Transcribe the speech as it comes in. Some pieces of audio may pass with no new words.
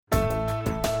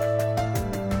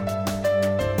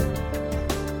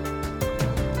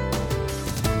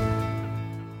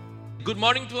Good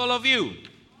morning to all of you.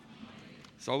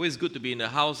 It's always good to be in the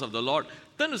house of the Lord.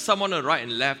 Turn to someone on the right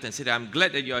and left and say, I'm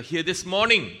glad that you are here this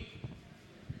morning.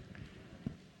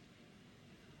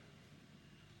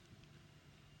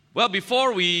 Well,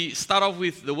 before we start off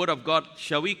with the Word of God,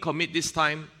 shall we commit this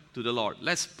time to the Lord?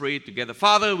 Let's pray together.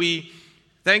 Father, we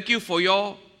thank you for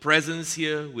your presence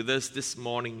here with us this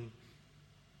morning.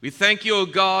 We thank you, O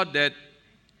God, that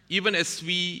even as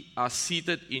we are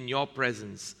seated in your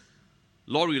presence,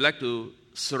 Lord, we'd like to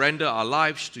surrender our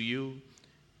lives to you.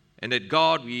 And that,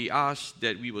 God, we ask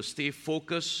that we will stay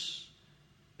focused.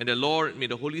 And that, Lord, may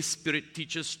the Holy Spirit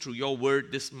teach us through your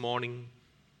word this morning.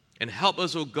 And help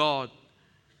us, O God,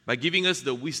 by giving us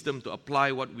the wisdom to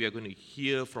apply what we are going to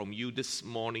hear from you this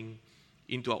morning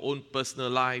into our own personal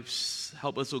lives.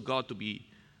 Help us, O God, to be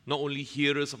not only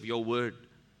hearers of your word,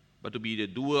 but to be the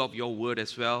doer of your word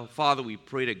as well. Father, we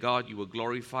pray that, God, you will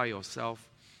glorify yourself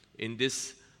in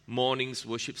this morning's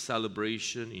worship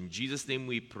celebration. In Jesus' name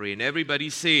we pray. And everybody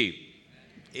say,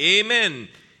 Amen.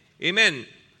 Amen.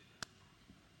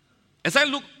 As I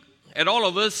look at all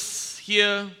of us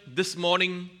here this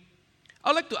morning,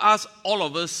 I'd like to ask all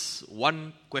of us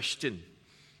one question.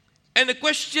 And the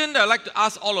question that I'd like to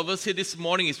ask all of us here this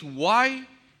morning is, why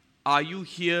are you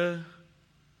here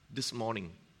this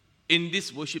morning in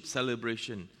this worship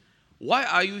celebration? Why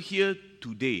are you here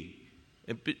today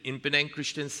in Penang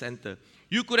Christian Center?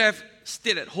 You could have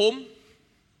stayed at home.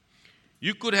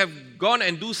 You could have gone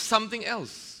and do something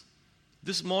else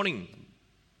this morning.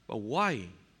 But why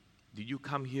did you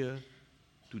come here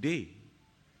today?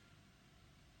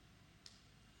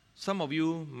 Some of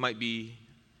you might be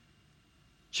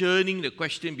churning the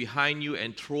question behind you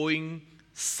and throwing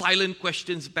silent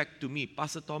questions back to me.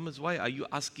 Pastor Thomas, why are you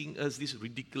asking us this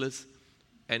ridiculous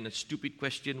and a stupid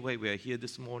question why we are here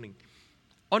this morning?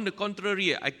 On the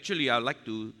contrary, actually, I'd like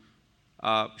to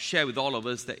share with all of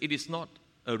us that it is not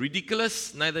a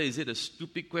ridiculous, neither is it a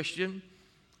stupid question,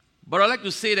 but I'd like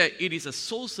to say that it is a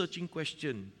soul-searching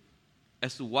question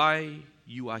as to why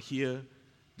you are here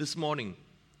this morning.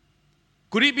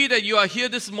 Could it be that you are here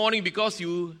this morning because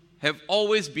you have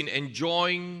always been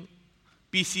enjoying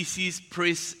PCC's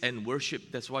praise and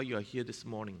worship? That's why you are here this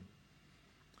morning.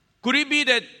 Could it be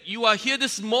that you are here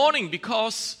this morning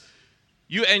because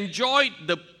you enjoyed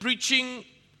the preaching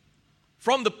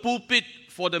from the pulpit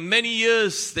for the many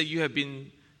years that you have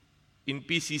been in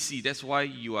PCC? That's why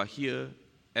you are here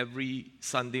every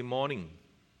Sunday morning.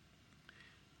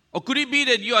 Or could it be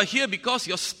that you are here because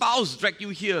your spouse dragged you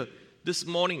here this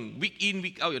morning? Week in,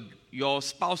 week out, your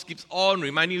spouse keeps on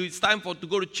reminding you, it's time to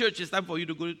go to church, it's time for you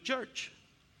to go to church.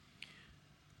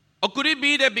 Or could it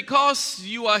be that because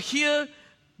you are here,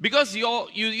 because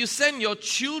you send your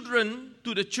children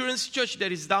to the children's church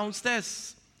that is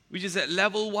downstairs, which is at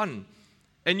level 1,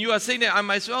 and you are saying that I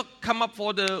might as well come up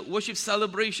for the worship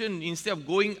celebration instead of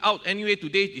going out. Anyway,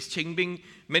 today is Chengbing.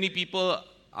 Many people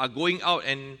are going out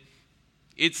and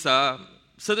it's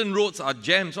certain roads are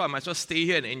jammed, so I might as well stay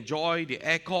here and enjoy the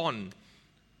aircon.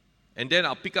 And then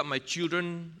I'll pick up my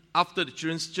children after the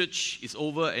children's church is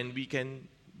over and we can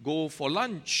go for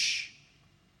lunch.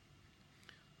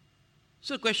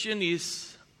 So the question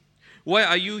is, why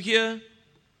are you here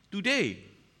today?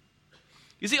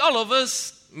 You see, all of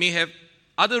us may have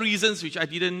other reasons which I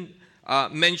didn't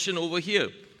mention over here.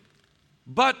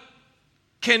 But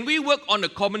can we work on a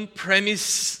common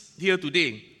premise here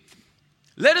today?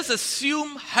 Let us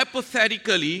assume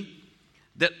hypothetically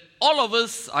that all of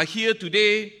us are here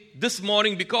today, this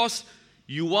morning, because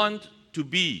you want to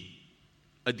be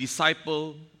a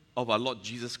disciple of our Lord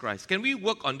Jesus Christ. Can we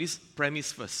work on this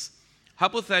premise first?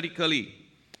 Hypothetically.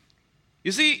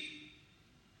 You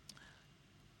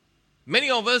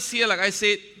many of us here, like I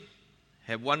said,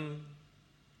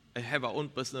 have our own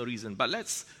personal reason. But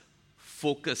let's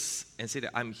focus and say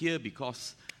that I'm here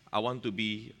because I want to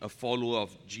be a follower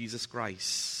of Jesus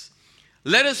Christ.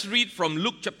 Let us read from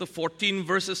Luke chapter 14,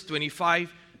 verses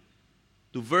 25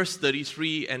 to verse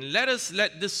 33. And let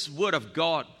this word of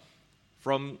God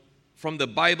from the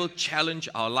Bible challenge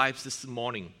our lives this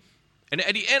morning. And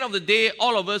at the end of the day,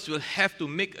 all of us will have to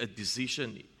make a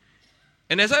decision.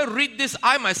 And as I read this,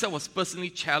 I myself was personally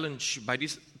challenged by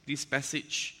this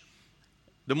passage.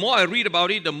 The more I read about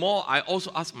it, the more I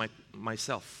also ask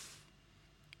myself,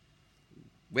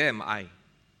 where am I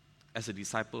as a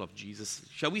disciple of Jesus?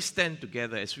 Shall we stand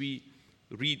together as we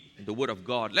read the Word of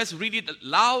God? Let's read it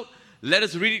loud. Let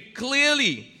us read it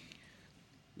clearly.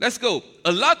 Let's go.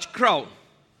 A large crowd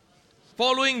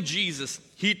following Jesus,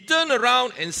 he turned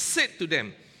around and said to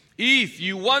them, if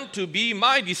you want to be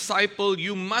my disciple,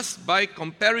 you must by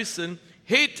comparison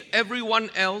hate everyone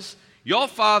else, your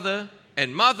father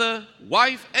and mother,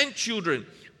 wife and children,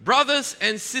 brothers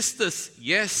and sisters,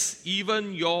 yes,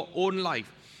 even your own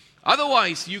life.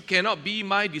 Otherwise, you cannot be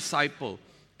my disciple.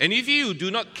 And if you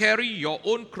do not carry your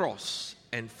own cross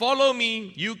and follow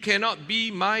me, you cannot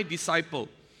be my disciple.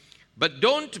 But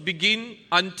don't begin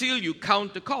until you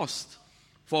count the cost.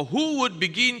 For who would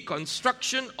begin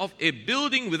construction of a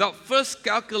building without first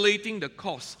calculating the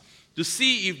cost to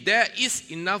see if there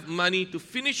is enough money to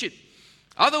finish it?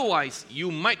 Otherwise, you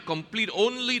might complete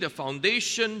only the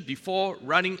foundation before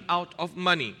running out of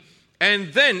money.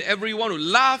 And then everyone would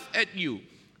laugh at you.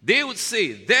 They would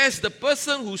say, there's the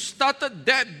person who started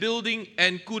that building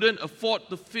and couldn't afford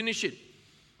to finish it.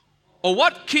 Or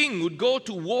what king would go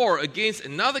to war against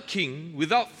another king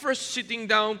without first sitting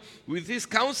down with his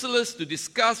counselors to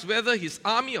discuss whether his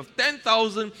army of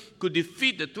 10,000 could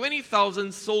defeat the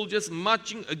 20,000 soldiers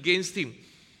marching against him?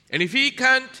 And if he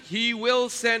can't, he will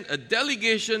send a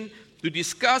delegation to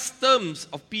discuss terms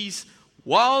of peace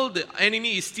while the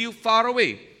enemy is still far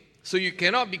away. So you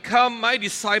cannot become my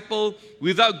disciple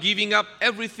without giving up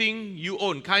everything you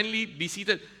own. Kindly be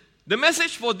seated. The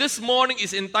message for this morning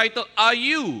is entitled, Are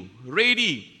you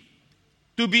ready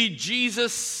to be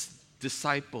Jesus'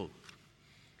 disciple?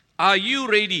 Are you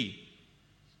ready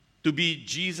to be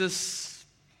Jesus'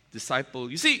 disciple?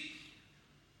 You see,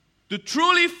 to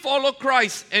truly follow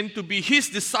Christ and to be His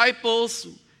disciples,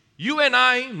 you and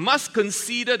I must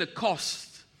consider the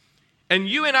cost. And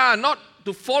you and I are not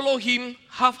to follow Him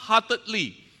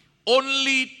half-heartedly,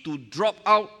 only to drop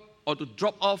out or to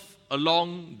drop off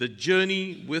along the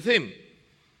journey with Him.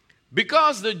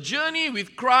 Because the journey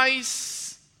with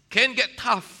Christ can get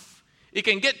tough. It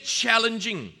can get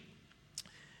challenging.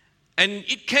 And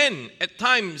it can, at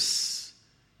times,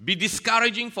 be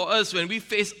discouraging for us when we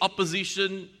face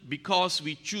opposition because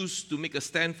we choose to make a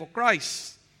stand for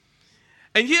Christ.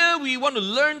 And here we want to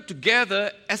learn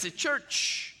together as a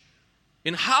church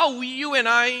in how you and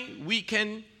I, we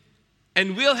can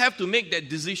and will have to make that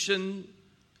decision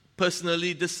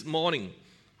personally this morning.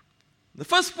 The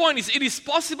first point is, it is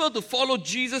possible to follow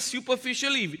Jesus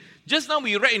superficially. Just now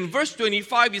we read in verse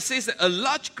 25, it says that a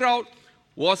large crowd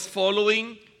was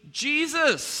following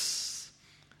Jesus.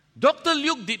 Dr.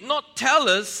 Luke did not tell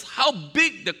us how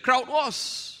big the crowd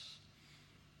was,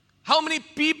 how many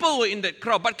people were in that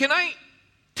crowd. But can I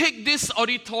take this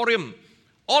auditorium,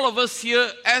 all of us here,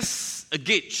 as a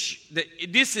gauge that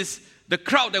this is the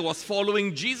crowd that was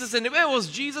following Jesus? And where was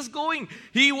Jesus going?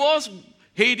 He was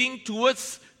heading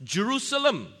towards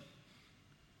Jerusalem.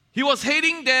 He was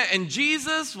heading there, and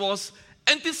Jesus was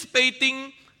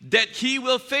anticipating that he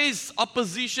will face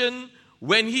opposition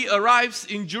when he arrives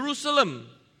in Jerusalem.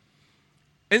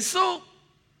 And so,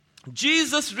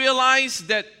 Jesus realized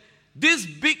that this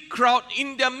big crowd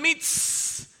in their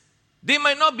midst, they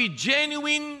might not be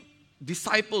genuine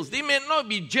disciples. They may not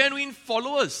be genuine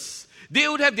followers. They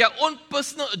would have their own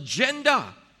personal agenda.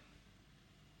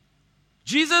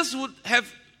 Jesus would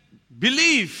have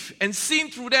believed and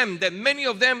seen through them that many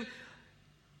of them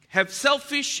have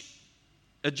selfish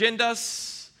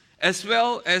agendas, as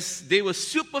well as they were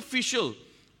superficial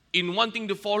in wanting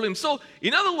to follow him. So,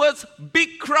 in other words,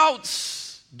 big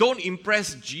crowds don't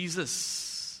impress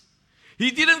Jesus. He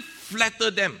didn't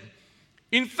flatter them.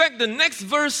 In fact, the next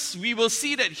verse, we will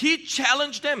see that he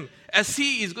challenged them, as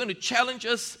he is going to challenge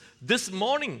us this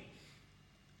morning.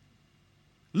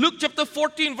 Luke chapter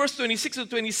 14, verse 26 to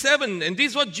 27, and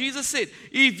this is what Jesus said.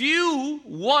 If you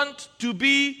want to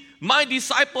be my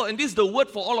disciple, and this is the word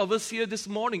for all of us here this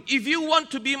morning. If you want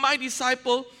to be my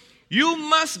disciple, you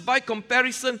must, by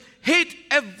comparison, hate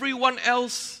everyone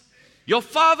else. Your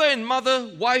father and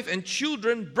mother, wife and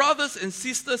children, brothers and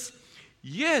sisters,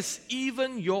 yes,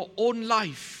 even your own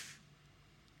life.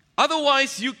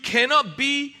 Otherwise, you cannot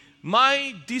be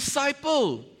my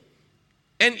disciple.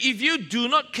 And if you do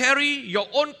not carry your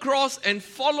own cross and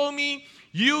follow me,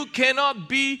 you cannot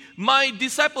be my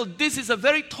disciple. This is a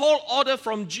very tall order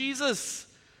from Jesus.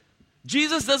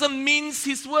 Jesus doesn't mince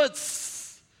his words.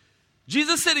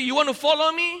 Jesus said, you want to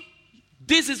follow me?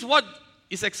 This is what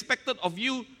is expected of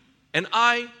you and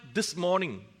I this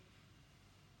morning.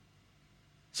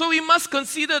 So we must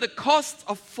consider the cost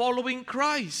of following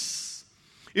Christ.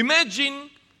 Imagine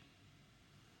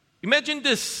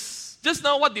this. Just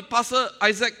now what did Pastor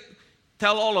Isaac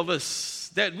tell all of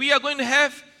us? That we are going to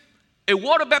have a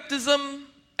water baptism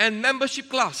and membership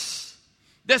class.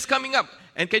 That's coming up.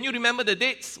 And can you remember the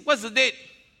dates? What's the date?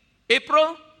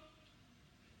 April?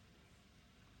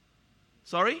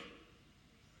 Sorry?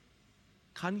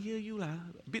 Can't hear you, a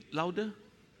bit louder.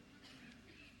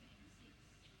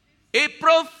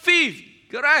 April 5th,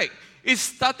 correct. It's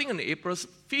starting on April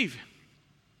 5th.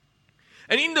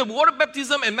 And in the water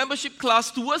baptism and membership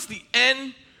class, towards the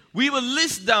end, we will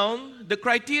list down the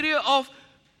criteria of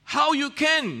how you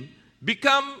can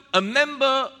become a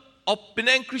member of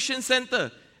Penang Christian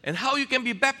Center and how you can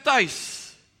be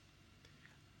baptized.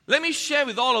 Let me share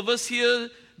with all of us here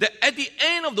that at the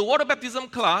end of the water baptism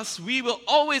class,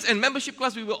 and membership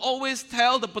class, we will always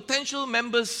tell the potential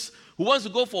members who wants to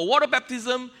go for water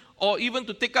baptism or even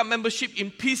to take up membership in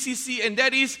PCC, and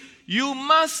that is, you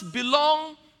must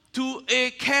belong to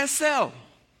a care cell.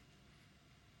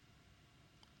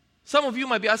 Some of you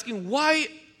might be asking, why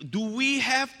do we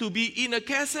have to be in a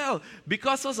care cell?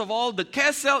 Because first of all, the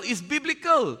care cell is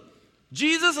biblical.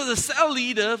 Jesus was a cell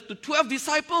leader to 12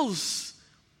 disciples.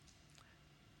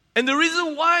 And the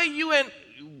reason why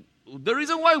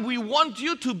we want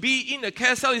you to be in a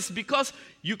care cell is because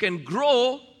you can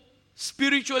grow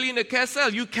spiritually in a care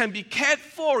cell. You can be cared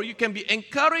for. You can be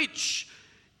encouraged.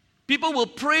 People will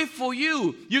pray for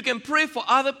you. You can pray for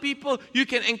other people. You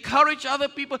can encourage other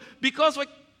people. Because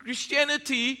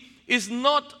Christianity is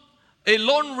not a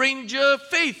Lone Ranger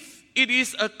faith. It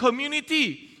is a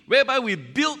community whereby we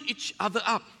build each other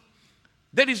up.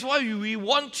 That is why we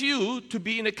want you to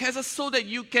be in a care cell so that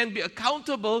you can be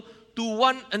accountable to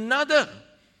one another.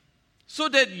 So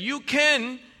that you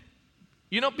can,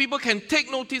 people can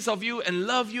take notice of you and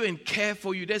love you and care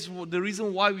for you. That's the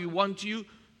reason why we want you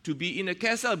to be in a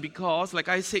care cell, because, like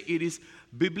I said, it is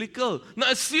biblical.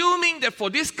 Now, assuming that for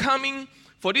this coming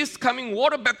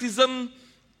water baptism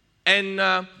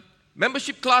and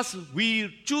membership class,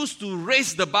 we choose to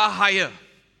raise the bar higher.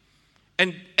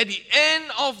 And at the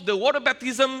end of the water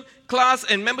baptism class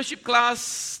and membership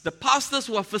class, the pastors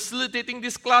who are facilitating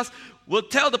this class will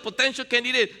tell the potential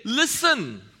candidate,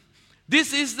 listen,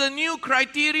 this is the new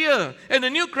criteria. And the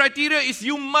new criteria is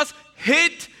you must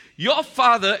hate your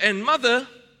father and mother,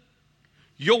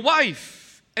 your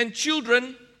wife and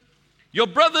children, your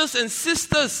brothers and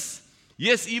sisters,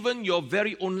 yes, even your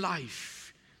very own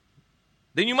life.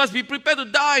 Then you must be prepared to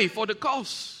die for the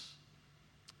cause.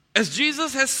 As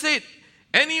Jesus has said,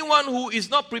 anyone who is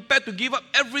not prepared to give up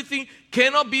everything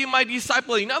cannot be my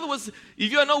disciple. In other words, if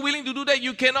you are not willing to do that,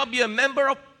 you cannot be a member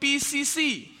of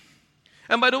PCC.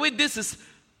 And by the way, this is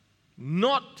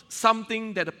not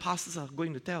something that the pastors are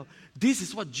going to tell. This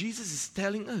is what Jesus is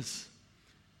telling us.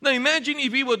 Now imagine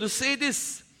if we were to say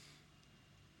this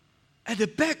at the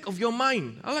back of your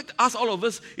mind. I'd like to ask all of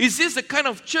us, is this the kind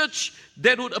of church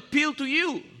that would appeal to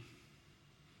you?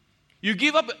 You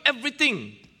give up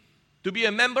everything to be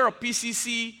a member of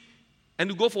PCC and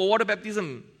to go for water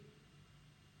baptism.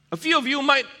 A few of you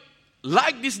might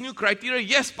like this new criteria.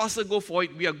 Yes, Pastor, go for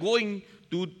it. We are going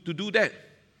to do that.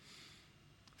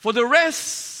 For the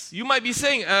rest, you might be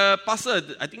saying, Pastor,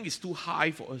 I think it's too high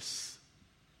for us.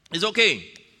 It's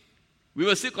okay. We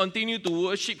will still continue to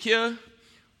worship here.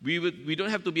 We don't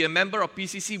have to be a member of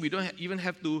PCC. We don't even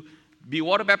have to be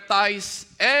water baptized.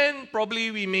 And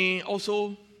probably we may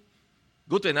also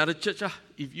go to another church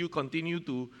if you continue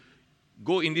to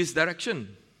go in this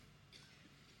direction.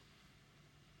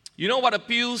 You know what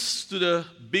appeals to the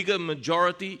bigger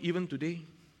majority even today?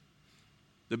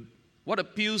 What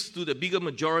appeals to the bigger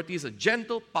majority is a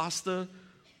gentle pastor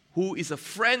who is a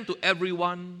friend to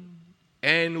everyone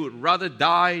and would rather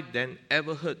die than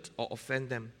ever hurt or offend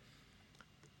them.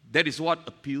 That is what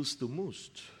appeals to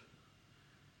most.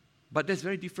 But that's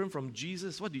very different from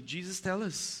Jesus. What did Jesus tell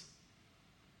us?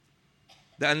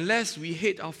 That unless we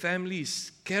hate our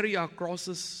families, carry our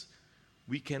crosses,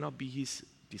 we cannot be His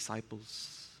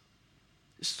disciples.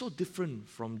 It's so different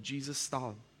from Jesus'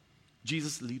 style,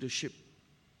 Jesus' leadership.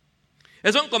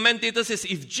 As one commentator says,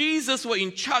 if Jesus were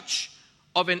in charge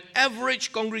of an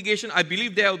average congregation, I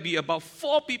believe there will be about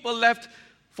 4 people left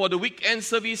for the weekend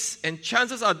service, and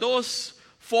chances are those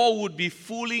 4 would be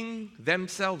fooling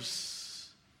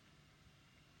themselves.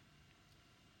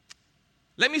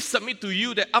 Let me submit to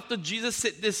you that after Jesus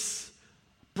said this,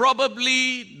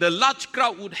 probably the large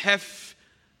crowd would have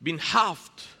been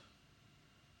halved.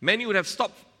 Many would have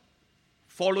stopped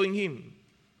following Him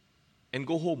and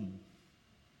go home.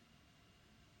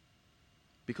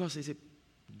 Because they said,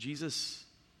 Jesus,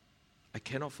 I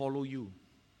cannot follow you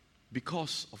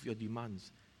because of your demands.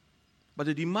 But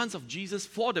the demands of Jesus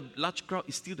for the large crowd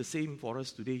is still the same for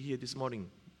us today here this morning.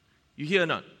 You hear or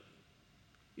not?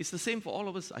 It's the same for all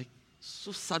of us.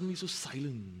 So suddenly, so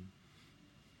silent.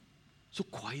 So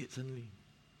quiet suddenly.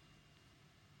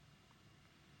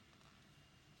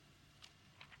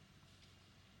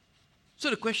 So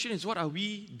the question is, what are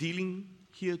we dealing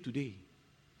here today?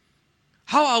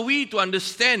 How are we to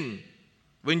understand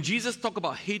when Jesus talked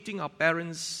about hating our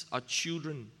parents, our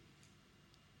children,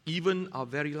 even our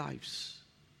very lives?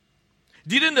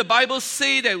 Didn't the Bible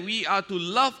say that we are to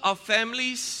love our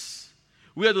families?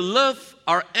 We are to love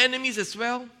our enemies as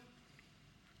well.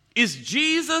 Is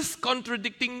Jesus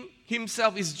contradicting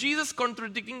himself? Is Jesus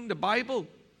contradicting the Bible?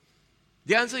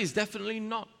 The answer is definitely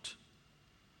not.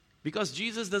 Because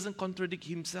Jesus doesn't contradict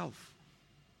himself.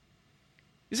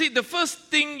 You see, the first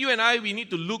thing you and I, we need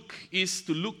to look is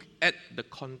to look at the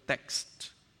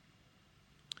context.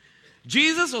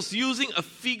 Jesus was using a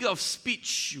figure of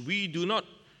speech we do not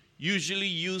usually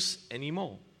use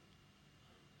anymore.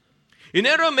 In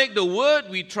Aramaic, the word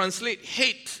we translate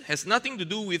hate has nothing to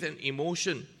do with an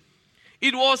emotion.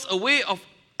 It was a way of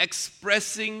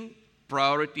expressing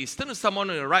priorities. Turn to someone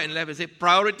on your right and left and say,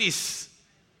 priorities.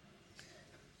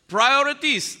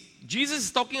 Priorities. Jesus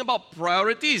is talking about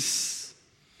priorities.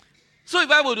 So if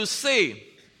I were to say,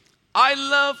 I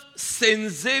love St.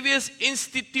 Xavier's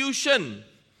Institution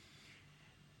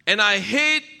and I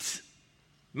hate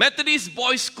Methodist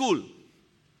Boys' School,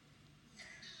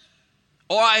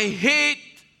 or I hate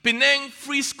Penang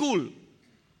Free School,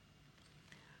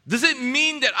 does it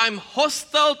mean that I'm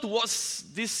hostile towards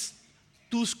these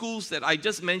two schools that I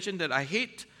just mentioned that I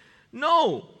hate?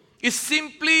 No. It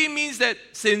simply means that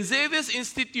St. Xavier's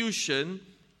Institution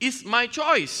is my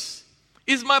choice,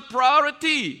 is my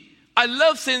priority. I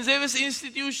love St. Xavier's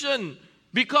Institution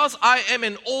because I am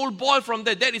an old boy from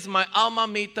there. That is my alma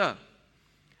mater.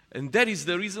 And that is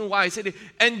the reason why I said it.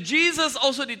 And Jesus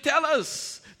also did tell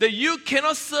us that you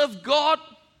cannot serve God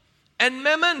and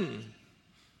mammon.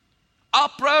 Our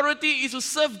priority is to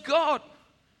serve God.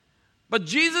 But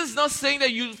Jesus is not saying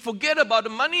that you forget about the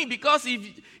money, because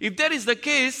if that is the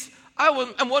case,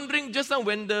 I'm wondering just now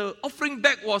when the offering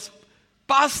bag was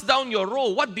passed down your row,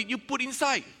 what did you put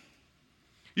inside?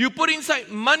 You put inside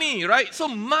money, right? So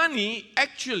money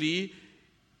actually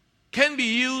can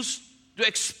be used to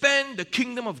expand the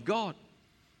kingdom of God.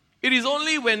 It is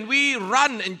only when we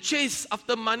run and chase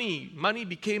after money, money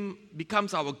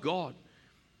becomes our God.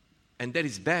 And that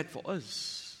is bad for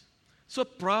us. So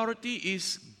priority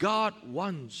is God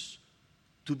wants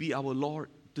to be our Lord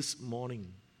this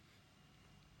morning.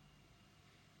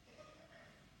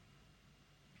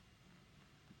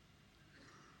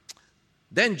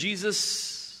 Then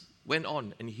Jesus went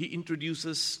on and he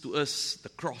introduces to us the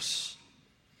cross.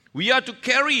 We are to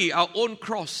carry our own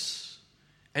cross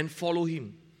and follow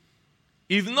him.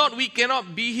 If not, we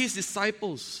cannot be his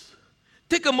disciples.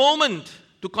 Take a moment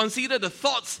to consider the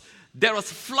thoughts that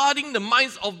was flooding the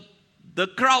minds of the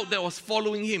crowd that was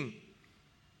following him.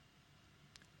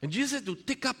 And Jesus said to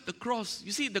take up the cross.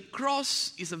 You see, the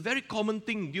cross is a very common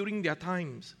thing during their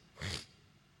times.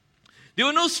 They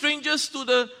were no strangers to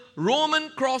the Roman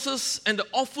crosses and the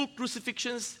awful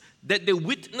crucifixions that they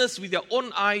witnessed with their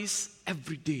own eyes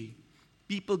every day.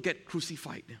 People get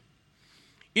crucified.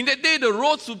 In that day, the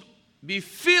roads would be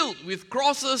filled with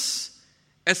crosses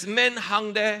as men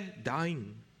hung there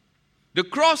dying. The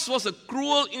cross was a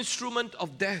cruel instrument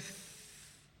of death.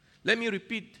 Let me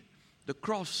repeat, the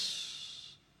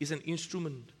cross is an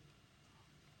instrument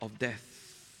of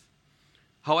death.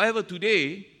 However,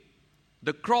 today,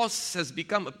 the cross has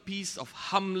become a piece of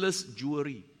harmless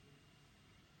jewelry.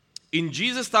 In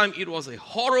Jesus' time, it was a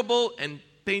horrible and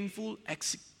painful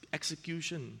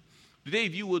execution. Today,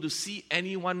 if you were to see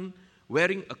anyone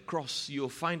wearing a cross, you'll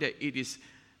find that it is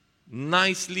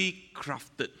nicely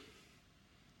crafted.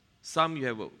 Some you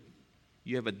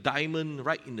have a diamond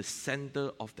right in the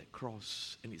center of that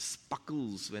cross, and it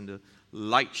sparkles when the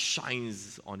light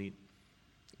shines on it.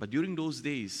 But during those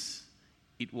days,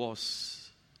 it was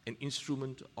an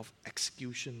instrument of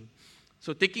execution.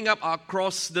 So taking up our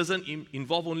cross doesn't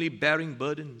involve only bearing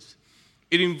burdens.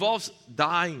 It involves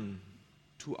dying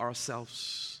to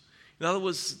ourselves. In other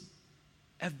words,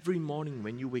 every morning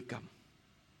when you wake up,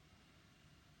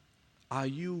 are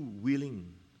you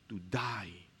willing to die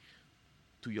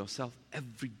to yourself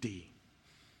every day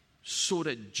so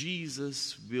that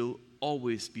Jesus will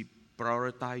always be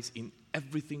prioritized in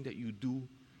everything that you do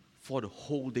for the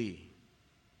whole day?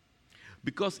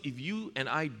 Because if you and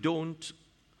I don't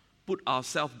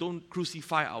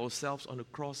crucify ourselves on the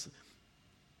cross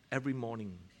every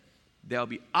morning, there'll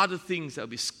be other things that'll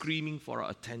be screaming for our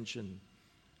attention.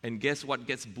 And guess what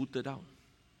gets booted out?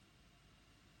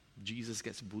 Jesus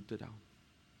gets booted out.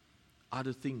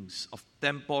 Other things of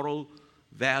temporal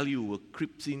value will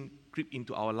creep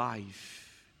into our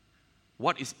life.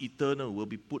 What is eternal will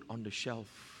be put on the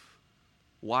shelf.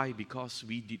 Why? Because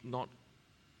we did not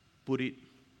put it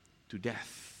to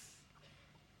death.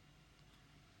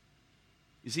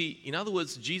 You see, in other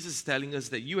words, Jesus is telling us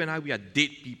that you and I, we are dead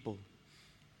people.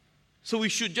 So we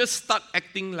should just start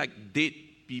acting like dead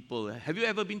people. Have you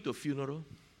ever been to a funeral?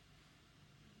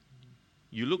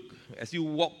 You look, as you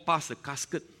walk past the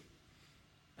casket,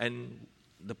 and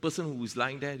the person who is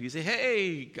lying there, you say,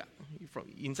 hey, from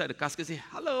inside the casket, say,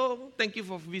 hello, thank you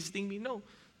for visiting me. No,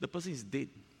 the person is dead.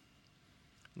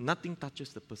 Nothing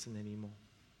touches the person anymore.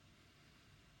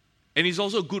 And it's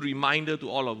also a good reminder to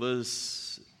all of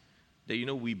us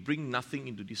that, we bring nothing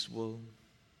into this world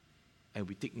and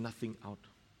we take nothing out.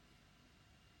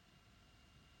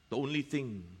 The only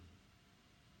thing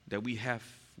that we have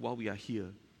while we are here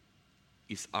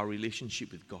is our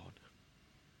relationship with God.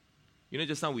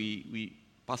 Just now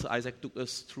Pastor Isaac took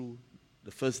us through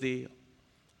the first day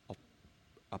of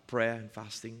our prayer and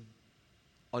fasting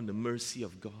on the mercy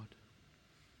of God.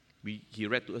 He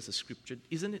read to us a scripture,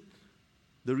 isn't it?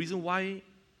 The reason why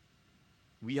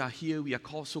we are here, we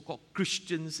are so-called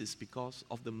Christians, is because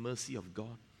of the mercy of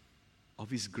God, of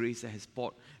His grace that has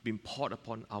been poured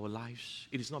upon our lives.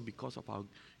 It is not because of our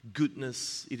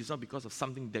goodness. It is not because of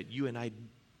something that you and I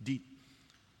did.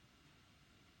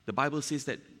 The Bible says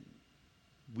that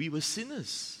we were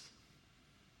sinners.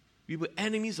 We were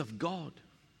enemies of God.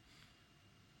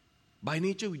 By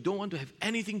nature, we don't want to have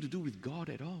anything to do with God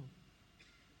at all.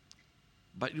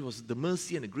 But it was the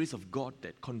mercy and the grace of God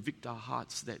that convict our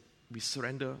hearts, that we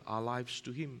surrender our lives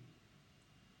to Him.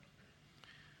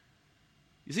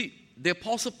 You see, the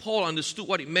Apostle Paul understood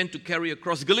what it meant to carry a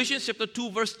cross. Galatians chapter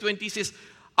 2 verse 20 says,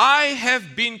 I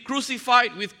have been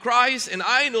crucified with Christ, and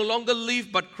I no longer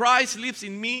live, but Christ lives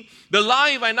in me. The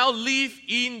life I now live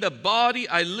in the body,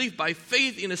 I live by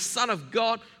faith in the Son of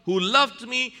God who loved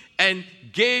me and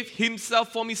gave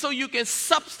Himself for me. So you can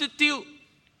substitute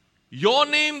your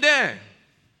name there.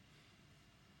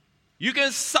 You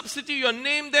can substitute your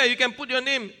name there. You can put your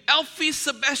name, Alfie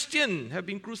Sebastian, have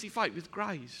been crucified with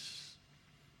Christ.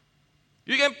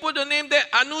 You can put the name there,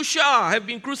 Anusha, have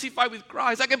been crucified with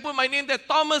Christ. I can put my name there,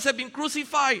 Thomas, have been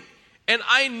crucified, and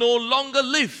I no longer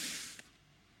live.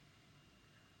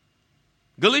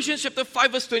 Galatians chapter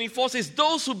 5 verse 24 says,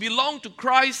 those who belong to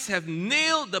Christ have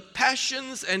nailed the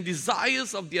passions and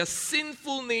desires of their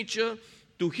sinful nature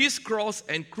to His cross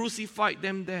and crucified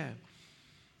them there.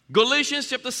 Galatians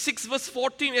chapter 6 verse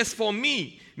 14, as for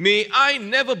me, may I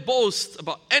never boast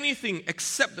about anything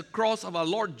except the cross of our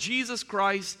Lord Jesus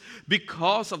Christ.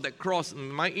 Because of that cross,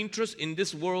 my interest in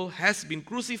this world has been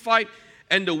crucified,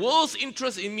 and the world's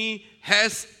interest in me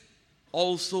has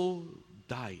also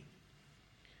died.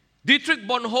 Dietrich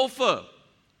Bonhoeffer,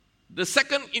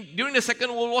 during the Second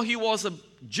World War, he was a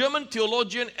German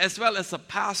theologian as well as a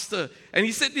pastor. And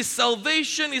he said this: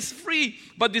 salvation is free,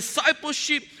 but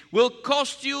discipleship will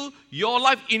cost you your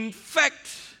life. In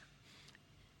fact,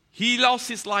 he lost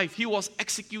his life. He was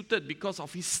executed because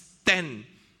of his stand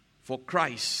for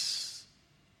Christ.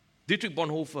 Dietrich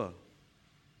Bonhoeffer,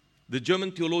 the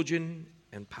German theologian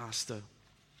and pastor.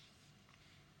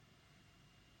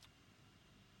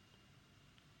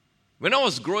 When I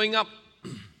was growing up,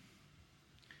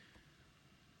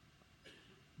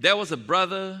 there was a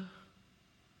brother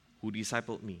who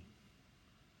discipled me.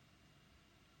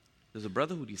 There's a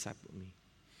brother who discipled me.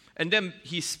 And then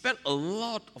he spent a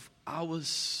lot of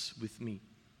hours with me.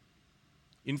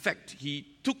 In fact, he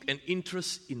took an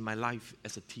interest in my life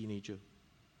as a teenager.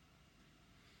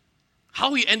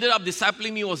 How he ended up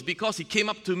discipling me was because he came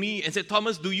up to me and said,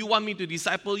 Thomas, do you want me to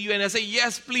disciple you? And I said,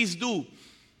 yes, please do.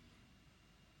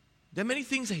 There are many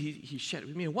things that he shared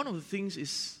with me. And one of the things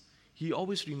is he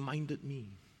always reminded me.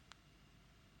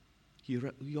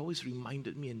 He always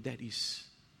reminded me, and that is,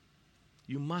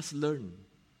 you must learn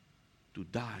to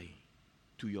die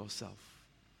to yourself.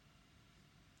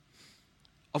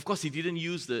 Of course, he didn't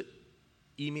use the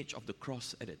image of the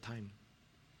cross at that time.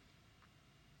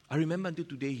 I remember until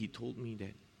today he told me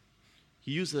that.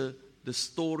 He used the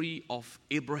story of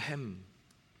Abraham.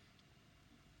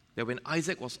 That when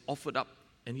Isaac was offered up,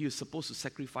 and he was supposed to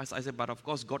sacrifice Isaac, but of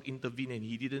course God intervened and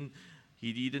he didn't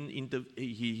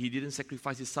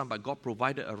sacrifice his son, but God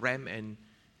provided a ram,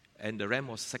 and the ram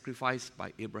was sacrificed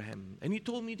by Abraham. And he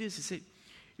told me this, he said,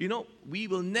 we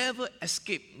will never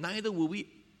escape, neither will we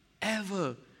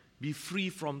ever be free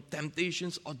from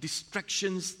temptations or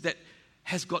distractions that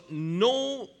has got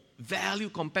no value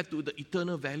compared to the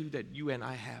eternal value that you and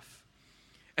I have.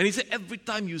 And he said, every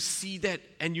time you see that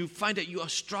and you find that you are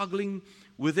struggling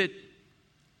with it,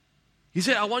 he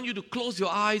said, I want you to close your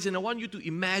eyes and I want you to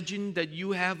imagine that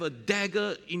you have a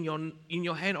dagger in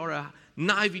your hand or a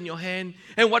knife in your hand.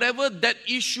 And whatever that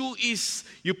issue is,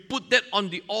 you put that on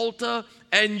the altar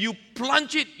and you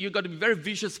plunge it. You've got to be very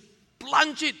vicious.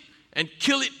 Plunge it and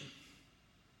kill it.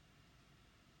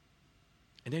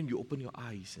 And then you open your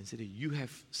eyes and say that you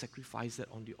have sacrificed that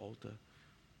on the altar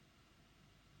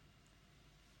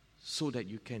so that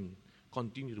you can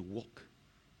continue to walk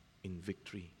in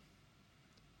victory.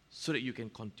 so that you can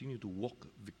continue to walk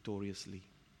victoriously.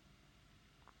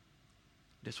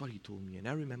 That's what he told me, and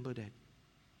I remember that.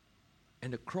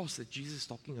 And the cross that Jesus is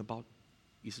talking about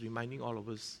is reminding all of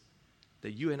us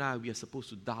that you and I, we are supposed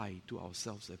to die to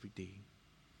ourselves every day.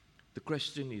 The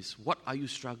question is, what are you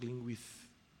struggling with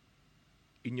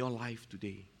in your life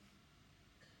today?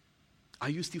 Are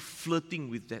you still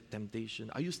flirting with that temptation?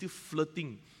 Are you still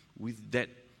flirting with that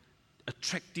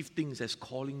attractive things that's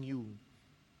calling you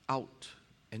out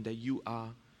and that you are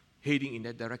heading in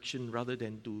that direction rather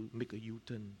than to make a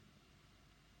U-turn?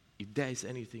 If there is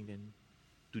anything, then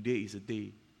today is a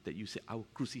day that you say, I will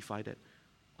crucify that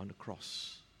on the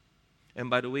cross. And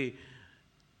by the way,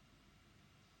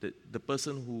 the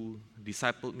person who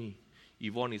discipled me,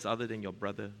 Yvonne, is other than your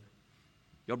brother.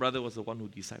 Your brother was the one who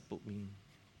discipled me.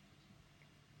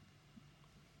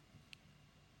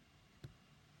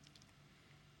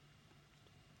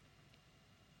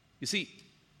 You see,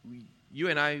 you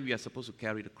and I, we are supposed to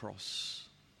carry the cross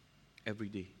every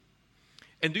day.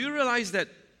 And do you realize that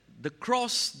the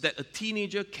cross that a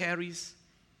teenager carries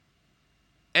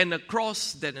and the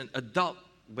cross that an adult,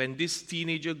 when this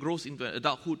teenager grows into an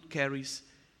adulthood, carries,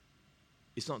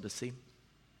 is not the same?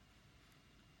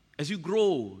 As you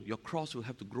grow, your cross will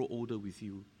have to grow older with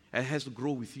you. It has to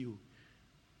grow with you.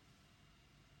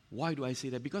 Why do I say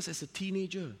that? Because as a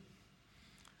teenager,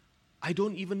 I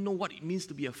don't even know what it means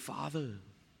to be a father.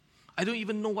 I don't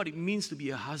even know what it means to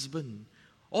be a husband.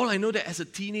 All I know that as a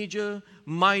teenager,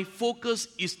 my focus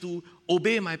is to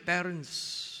obey my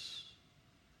parents.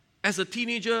 As a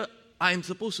teenager, I am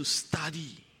supposed to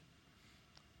study.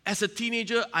 As a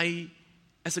teenager,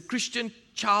 as a Christian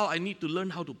child, I need to learn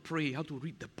how to pray, how to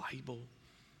read the Bible,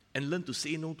 and learn to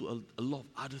say no to a lot of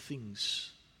other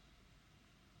things.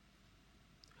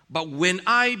 But when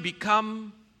I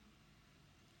become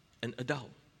an adult,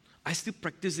 I still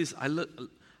practice this.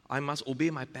 I must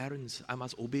obey my parents. I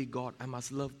must obey God. I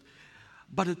must love.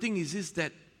 But the thing is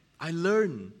that I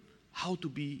learn how to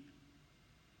be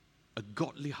a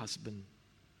godly husband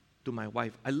to my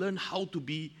wife. I learn how to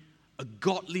be a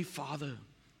godly father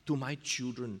to my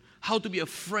children. How to be a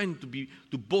friend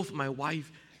to both my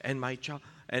wife and my child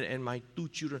and my two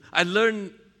children. I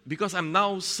learn, because I'm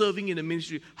now serving in the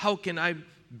ministry, how can I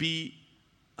be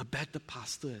a better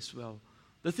pastor as well?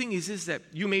 The thing is that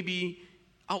you may be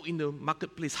out in the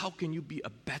marketplace. How can you be a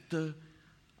better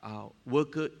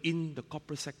worker in the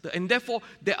corporate sector? And therefore,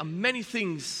 there are many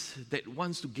things that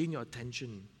wants to gain your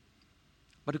attention.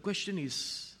 But the question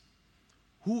is,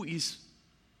 who is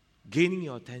gaining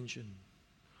your attention?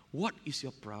 What is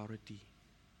your priority?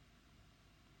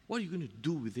 What are you going to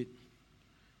do with it?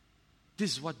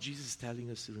 This is what Jesus is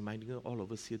telling us, reminding all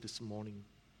of us here this morning,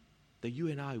 that you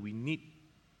and I, we need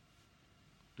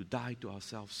to die to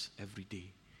ourselves every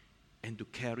day and to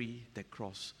carry that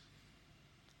cross.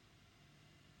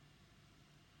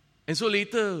 And so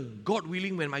later, God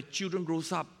willing, when my children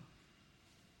grows up,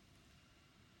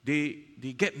 they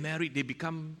get married, they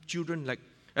become children, like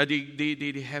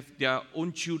they have their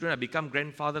own children. I become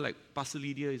grandfather, like Pastor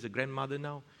Lydia is a grandmother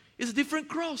now. It's a different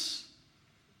cross.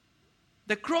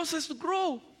 The cross has to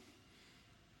grow.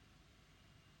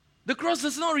 The cross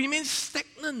does not remain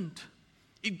stagnant.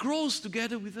 It grows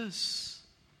together with us.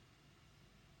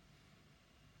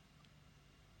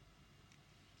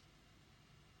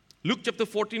 Luke chapter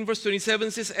 14 verse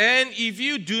 27 says, "And if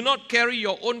you do not carry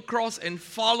your own cross and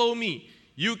follow me,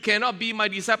 you cannot be my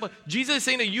disciple." Jesus is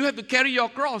saying that you have to carry your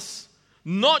cross.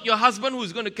 Not your husband who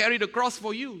is going to carry the cross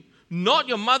for you. Not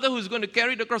your mother who is going to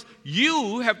carry the cross.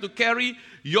 You have to carry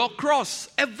your cross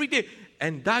every day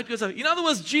and die to yourself. In other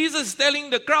words, Jesus is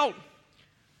telling the crowd,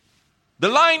 the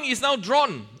line is now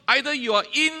drawn. Either you are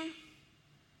in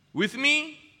with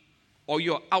me or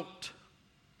you're out.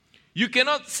 You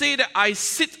cannot say that I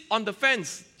sit on the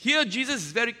fence. Here Jesus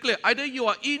is very clear. Either you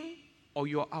are in or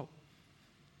you are out.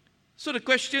 So the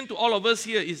question to all of us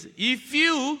here is, if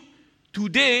you,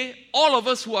 today, all of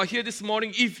us who are here this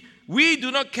morning, if we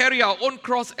do not carry our own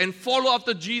cross and follow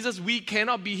after Jesus, we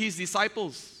cannot be His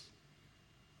disciples.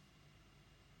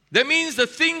 That means the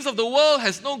things of the world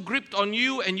has no grip on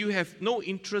you and you have no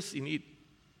interest in it.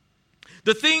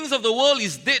 The things of the world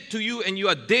is dead to you and you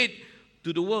are dead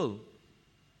to the world.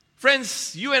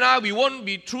 Friends, you and I, we won't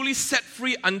be truly set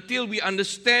free until we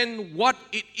understand what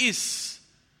it is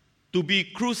to be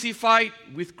crucified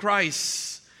with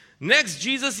Christ. Next,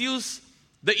 Jesus used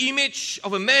the image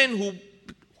of a man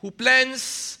who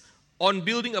plans on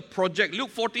building a project.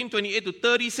 Luke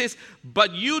 14:28-30 says,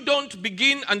 "But you don't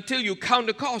begin until you count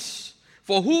the cost.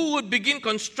 For who would begin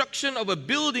construction of a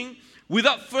building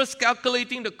without first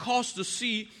calculating the cost to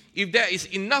see if there is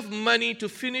enough money to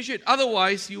finish it.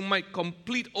 Otherwise, you might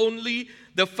complete only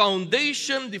the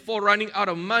foundation before running out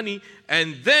of money,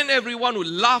 and then everyone would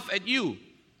laugh at you.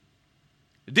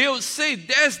 They would say,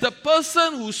 there's the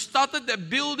person who started that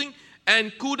building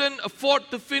and couldn't afford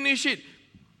to finish it.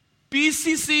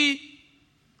 PCC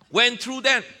went through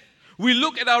that. We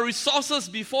look at our resources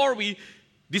before we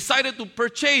decided to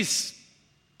purchase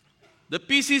the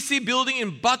PCC building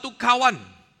in Batu Kawan.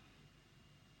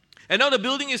 And now the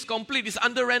building is complete. It's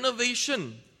under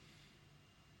renovation.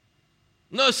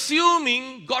 Now,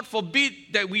 assuming, God forbid,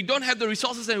 that we don't have the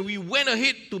resources and we went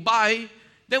ahead to buy,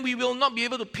 then we will not be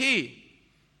able to pay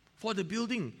for the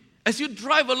building. As you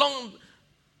drive along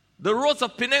the roads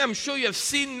of Penang, I'm sure you have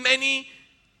seen many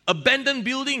abandoned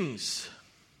buildings.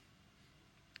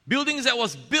 Buildings that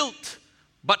was built,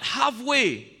 but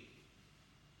halfway,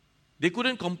 they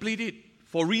couldn't complete it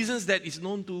for reasons that is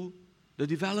known to the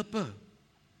developer.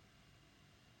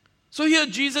 So here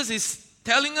Jesus is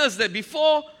telling us that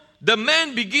before the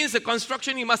man begins the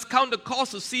construction, he must count the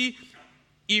cost to see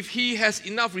if he has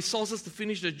enough resources to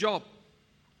finish the job.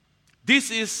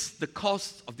 This is the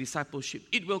cost of discipleship.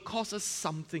 It will cost us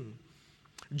something.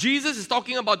 Jesus is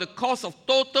talking about the cost of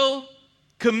total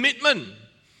commitment.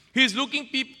 He's looking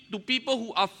to people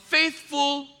who are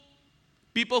faithful,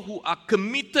 people who are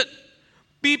committed,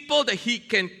 people that he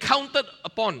can count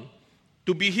upon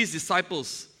to be his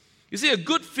disciples. You see, a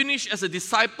good finish as a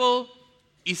disciple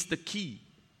is the key.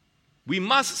 We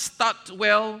must start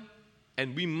well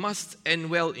and we must end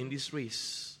well in this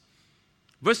race.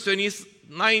 Verse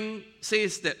 29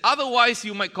 says that otherwise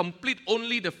you might complete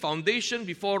only the foundation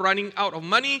before running out of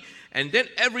money, and then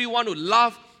everyone would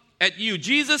laugh at you.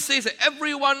 Jesus says that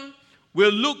everyone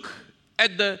will look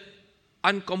at the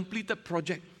uncompleted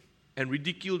project and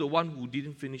ridicule the one who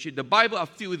didn't finish it. The Bible are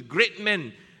filled with great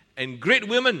men and great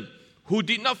women who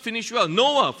did not finish well.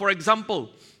 Noah, for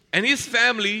example, and his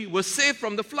family were saved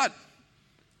from the flood.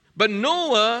 But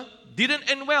Noah didn't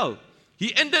end well.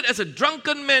 He ended as a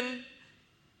drunken man.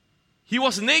 He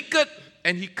was naked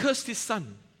and he cursed his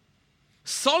son.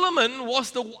 Solomon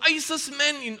was the wisest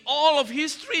man in all of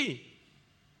history.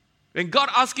 When God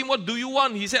asked him, what do you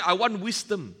want? He said, I want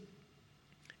wisdom.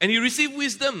 And he received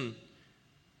wisdom.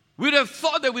 We would have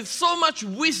thought that with so much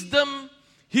wisdom,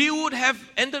 he would have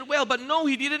ended well. But no,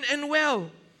 he didn't end well.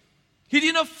 He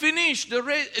did not finish the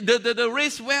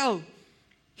race well.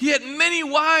 He had many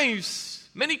wives,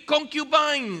 many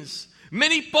concubines,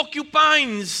 many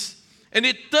porcupines. And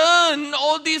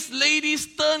all these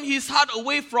ladies turned his heart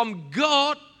away from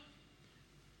God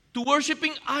to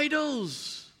worshiping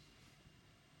idols.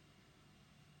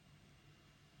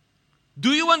 Do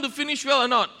you want to finish well or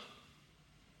not?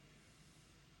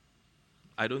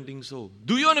 I don't think so.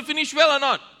 Do you want to finish well or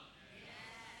not?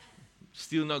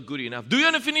 Still not good enough. Do you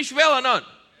want to finish well or not?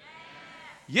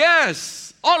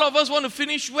 Yes. All of us want to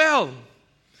finish well.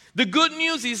 The good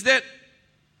news is that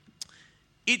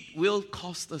it will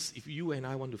cost us if you and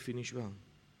I want to finish well.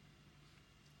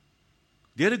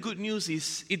 The other good news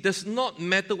is it does not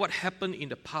matter what happened in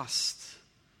the past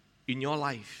in your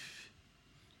life.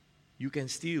 You can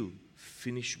still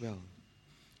finish well.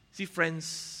 See,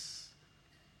 friends,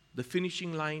 the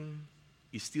finishing line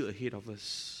is still ahead of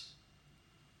us.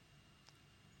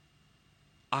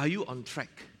 Are you on track?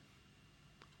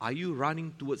 Are you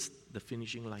running towards the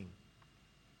finishing line?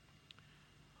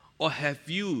 Or have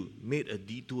you made a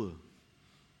detour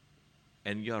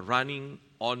and you're running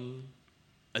on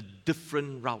a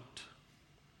different route?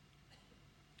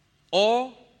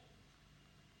 Or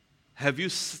have you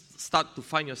start to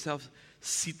find yourself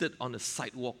seated on a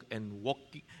sidewalk and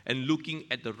walking and looking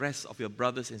at the rest of your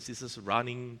brothers and sisters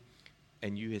running,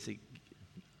 and you say,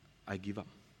 I give up.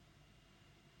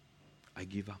 I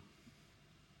give up.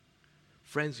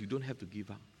 Friends, you don't have to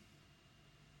give up.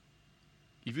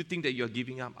 If you think that you're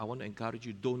giving up, I want to encourage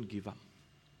you, don't give up.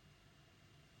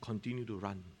 Continue to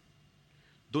run.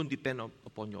 Don't depend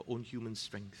upon your own human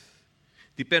strength.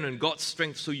 Depend on God's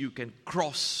strength so you can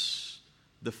cross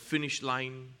the finish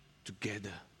line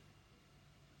together.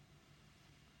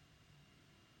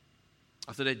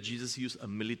 After that, Jesus used a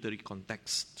military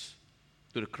context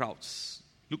to the crowds.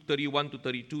 Luke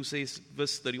 31-32 says,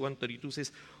 verse 31-32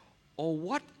 says, or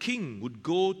what king would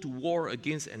go to war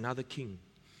against another king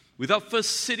without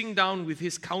first sitting down with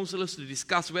his counselors to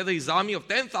discuss whether his army of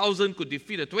 10,000 could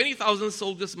defeat the 20,000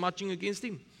 soldiers marching against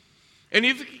him? And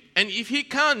if he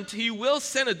can't, he will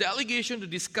send a delegation to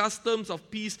discuss terms of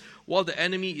peace while the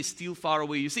enemy is still far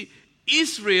away. You see,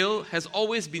 Israel has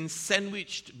always been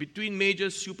sandwiched between major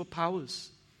superpowers.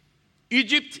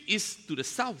 Egypt is to the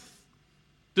south.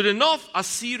 To the north,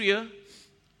 Assyria,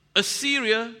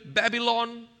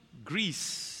 Babylon,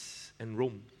 Greece. and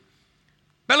Rome.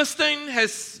 Palestine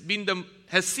has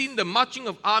seen the marching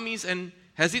of armies and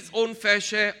has its own fair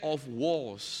share of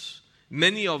wars.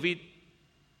 Many of it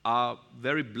are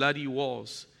very bloody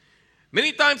wars.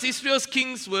 Many times Israel's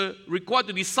kings were required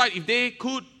to decide if they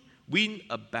could win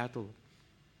a battle.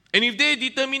 And if they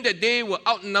determined that they were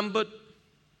outnumbered,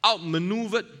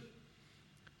 outmaneuvered,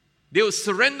 they would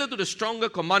surrender to the stronger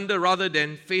commander rather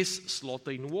than face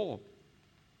slaughter in war.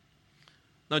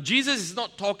 Now, Jesus is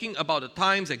not talking about the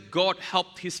times that God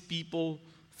helped his people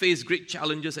face great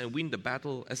challenges and win the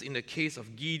battle, as in the case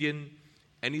of Gideon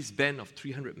and his band of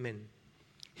 300 men.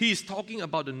 He is talking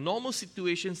about the normal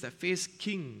situations that face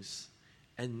kings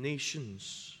and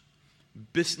nations,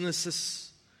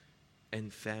 businesses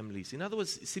and families. In other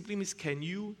words, it simply means, can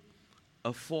you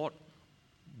afford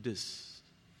this?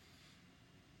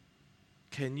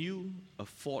 Can you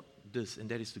afford this? And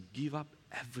that is to give up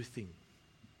everything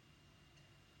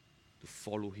to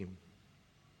follow him.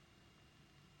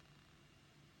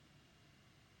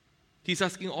 He's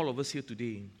asking all of us here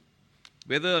today,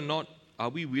 whether or not are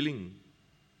we willing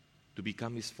to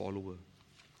become his follower.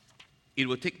 It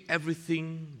will take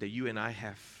everything that you and I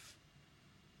have.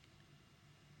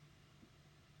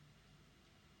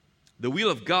 The will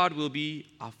of God will be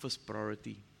our first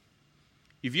priority.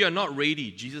 If you are not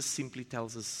ready, Jesus simply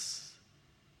tells us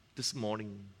this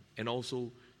morning, and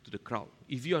also to the crowd,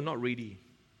 if you are not ready,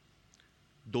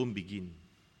 don't begin.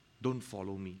 Don't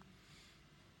follow me.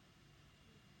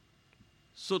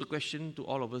 So the question to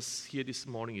all of us here this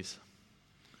morning is,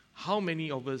 how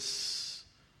many of us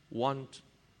want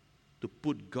to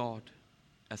put God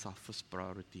as our first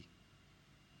priority?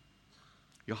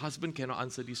 Your husband cannot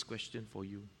answer this question for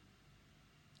you.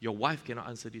 Your wife cannot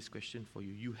answer this question for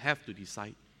you. You have to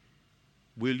decide,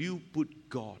 will you put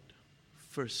God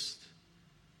first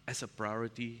as a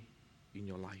priority in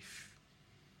your life?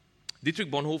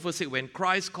 Dietrich Bonhoeffer said, when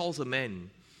Christ calls a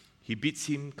man, he bids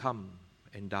him come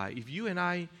and die. If you and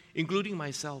I, including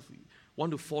myself,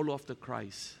 want to follow after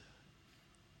Christ,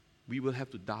 we will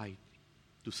have to die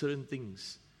to certain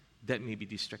things that may be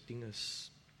distracting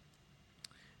us.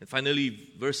 And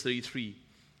finally, verse 33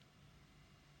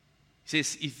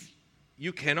 says, if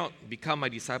you cannot become my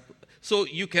disciple, so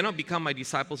you cannot become my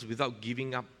disciples without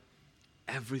giving up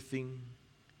everything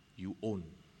you own.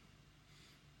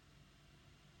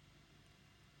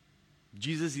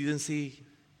 Jesus didn't say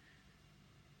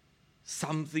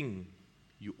something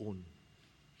you own.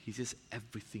 He says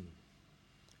everything.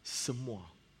 Semua.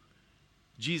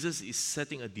 Jesus is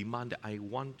setting a demand that I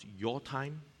want your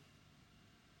time,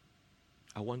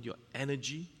 I want your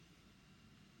energy,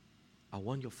 I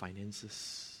want your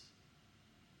finances,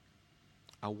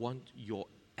 I want your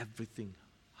everything,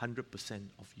 100%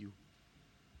 of you.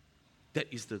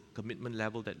 That is the commitment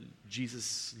level that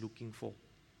Jesus is looking for.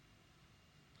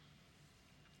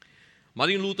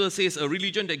 Martin Luther says, a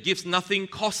religion that gives nothing,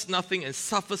 costs nothing, and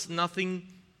suffers nothing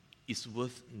is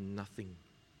worth nothing.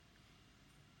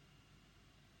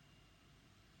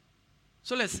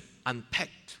 So let's unpack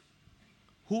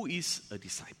who is a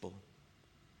disciple.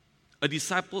 A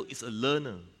disciple is a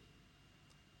learner.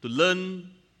 To learn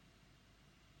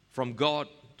from God,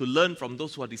 to learn from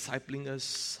those who are discipling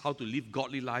us, how to live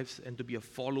godly lives, and to be a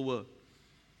follower.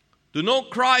 To know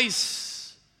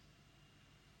Christ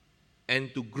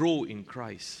and to grow in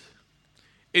Christ.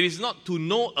 It is not to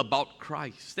know about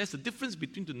Christ. There's a difference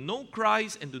between to know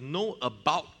Christ and to know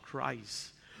about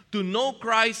Christ. To know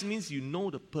Christ means you know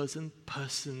the person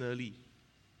personally.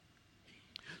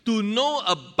 To know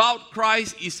about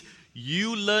Christ is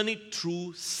you learn it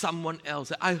through someone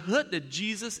else. I heard that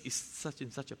Jesus is such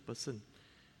and such a person.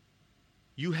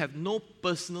 You have no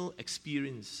personal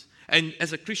experience. And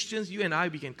as a Christians, you and I,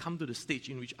 we can come to the stage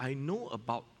in which I know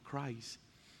about Christ.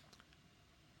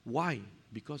 Why?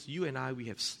 Because you and I, we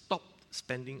have stopped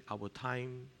spending our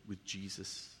time with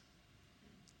Jesus.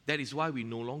 That is why we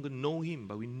no longer know him,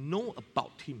 but we know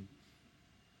about him.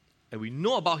 And we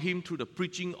know about him through the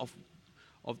preaching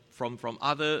from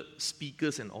other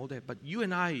speakers and all that. But you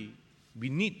and I, we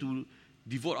need to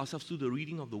devote ourselves to the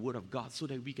reading of the Word of God so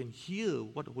that we can hear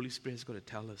what the Holy Spirit is going to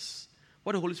tell us,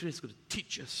 what the Holy Spirit is going to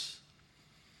teach us.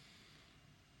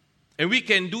 And we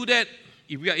can do that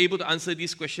if we are able to answer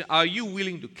this question, are you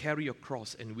willing to carry your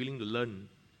cross and willing to learn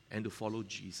and to follow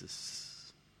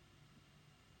Jesus?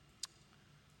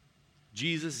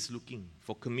 Jesus is looking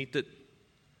for committed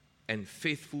and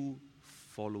faithful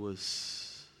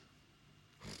followers.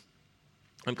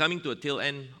 I'm coming to a tail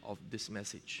end of this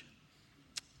message.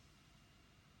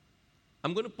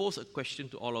 I'm going to pose a question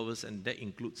to all of us, and that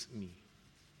includes me.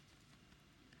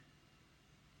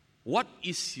 What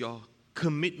is your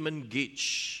commitment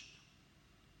gauge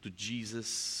to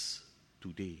Jesus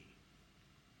today.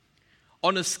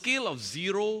 On a scale of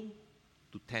 0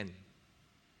 to 10.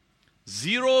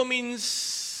 0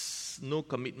 means no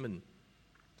commitment.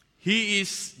 He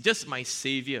is just my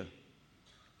Savior.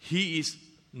 He is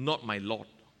not my Lord.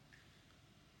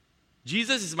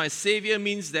 Jesus is my Savior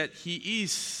means that He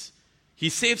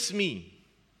saves me,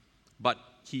 but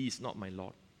He is not my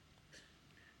Lord.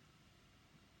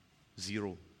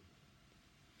 0.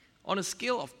 On a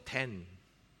scale of 10,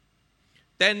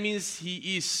 10 means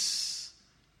He is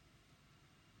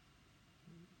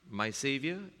my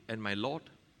Savior and my Lord,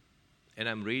 and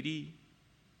I'm ready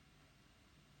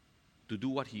to do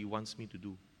what He wants me to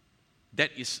do.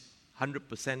 That is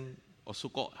 100% or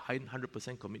so-called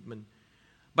 100% commitment.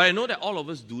 But I know that all of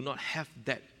us do not have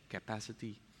that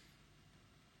capacity.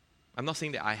 I'm not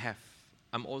saying that I have.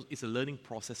 It's a learning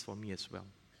process for me as well.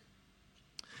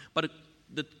 But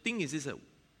the thing is that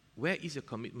where is your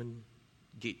commitment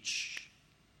gauge?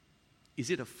 Is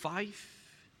it a 5?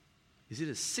 Is it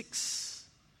a 6?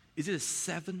 Is it a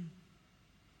 7?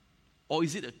 Or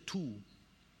is it a 2?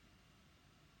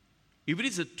 If it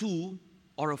is a 2,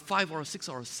 or a 5, or a 6,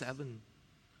 or a 7,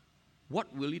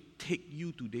 what will it take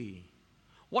you today?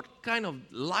 What kind of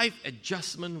life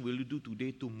adjustment will you do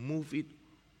today to move it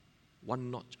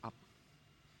one notch up?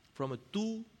 From a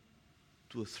 2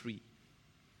 to a 3,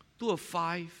 to a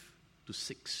 5 to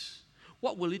 6.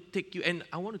 What will it take you? And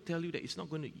I want to tell you that it's not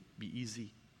going to be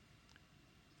easy.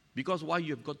 Because why?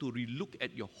 You have got to relook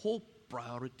at your whole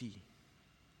priority.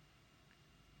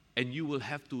 And you will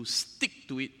have to stick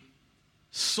to it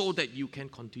so that you can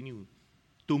continue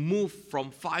to move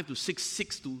from 5 to 6,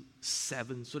 6 to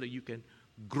 7, so that you can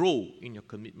grow in your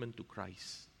commitment to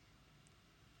Christ.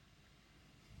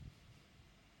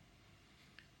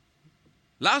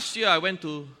 Last year I went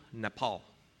to Nepal.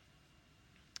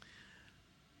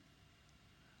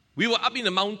 We were up in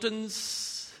the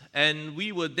mountains and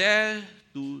we were there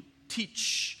to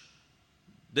teach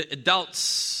the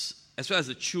adults as well as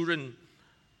the children.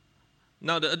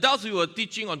 Now the adults, we were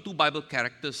teaching on 2 Bible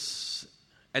characters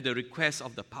at the request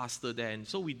of the pastor there. And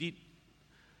so we did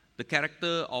the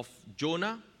character of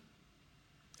Jonah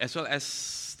as well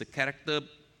as the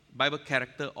Bible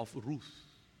character of Ruth.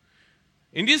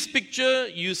 In this picture,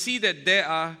 you see that there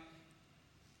are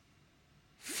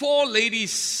 4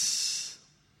 ladies.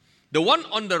 The one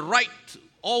on the right,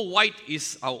 all white,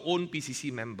 is our own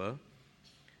PCC member.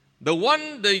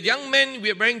 The young man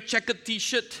wearing checkered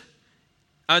t-shirt,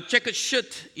 checkered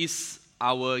shirt, is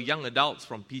our young adults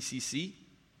from PCC.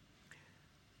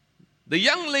 The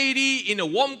young lady in a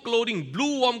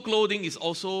blue warm clothing, is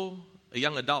also a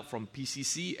young adult from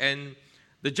PCC. And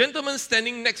the gentleman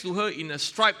standing next to her in a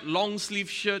striped long sleeve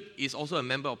shirt is also a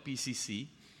member of PCC.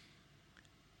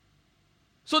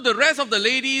 So the rest of the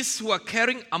ladies who are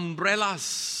carrying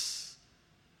umbrellas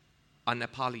are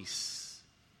Nepalis.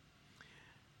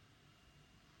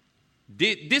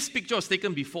 This picture was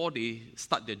taken before they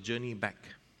start their journey back.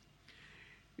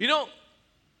 You know,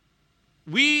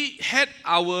 we had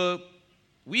our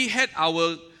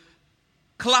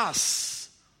class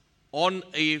on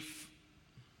a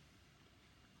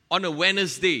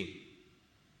Wednesday.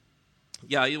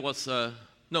 Yeah, it was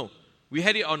we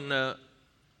had it on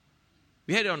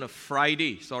a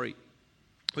Friday. Sorry,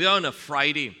 we are on a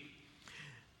Friday.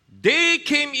 They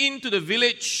came into the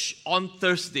village on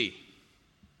Thursday,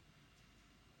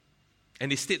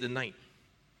 and they stayed the night.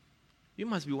 You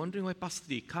must be wondering why, Pastor,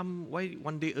 they come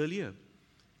one day earlier.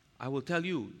 I will tell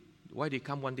you why they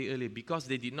come one day earlier. Because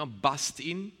they did not bust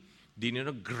in, they did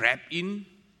not grab in,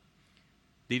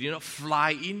 they did not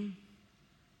fly in.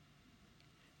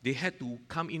 They had to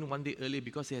come in one day earlier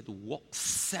because they had to walk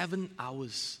 7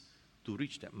 hours to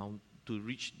reach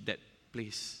that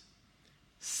place.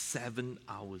 7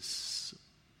 hours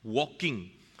walking,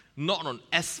 not on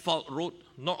asphalt road,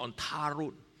 not on tar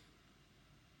road,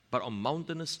 but on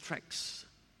mountainous tracks.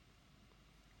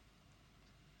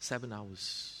 7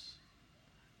 hours.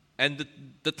 And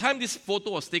the time this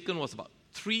photo was taken was about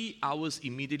 3 hours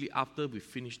immediately after we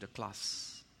finished the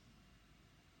class.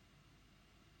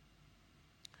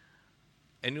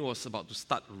 And it was about to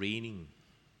start raining.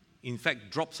 In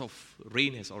fact, drops of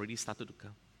rain has already started to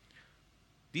come.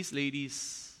 These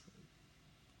ladies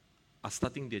are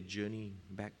starting their journey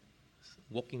back,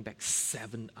 walking back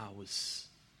 7 hours.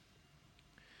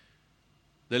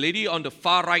 The lady on the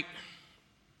far right,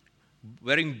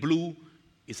 wearing blue,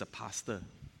 is a pastor.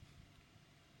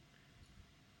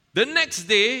 The next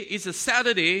day is a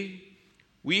Saturday.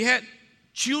 We had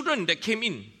children that came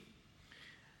in.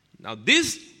 Now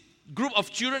this group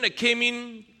of children that came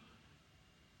in,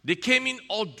 they came in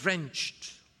all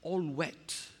drenched, all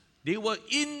wet. They were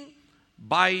in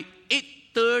by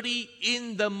 8:30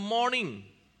 in the morning.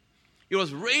 It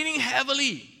was raining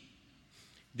heavily.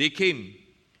 They came.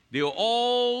 They were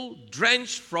all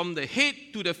drenched from the head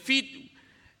to the feet.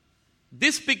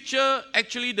 This picture,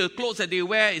 actually the clothes that they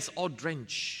wear is all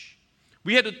drenched.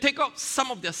 We had to take off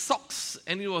some of their socks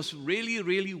and it was really,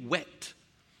 really wet.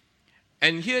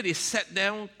 And here they sat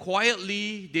down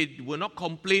quietly. They were not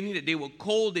complaining that they were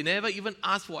cold. They never even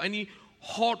asked for any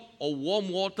hot or warm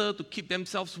water to keep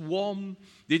themselves warm.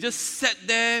 They just sat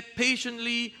there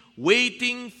patiently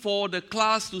waiting for the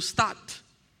class to start.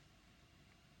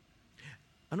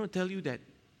 I'm going to tell you that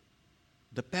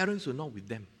the parents were not with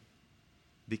them.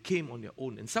 They came on their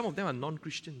own. And some of them are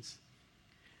non-Christians.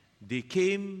 They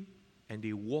came and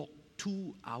they walked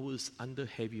 2 hours under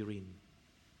heavy rain.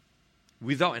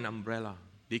 Without an umbrella.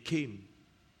 They came.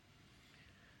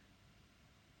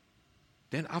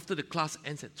 Then after the class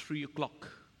ends at 3 o'clock,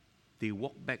 they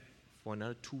walk back for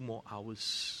another 2 more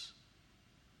hours.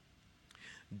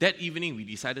 That evening, we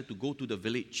decided to go to the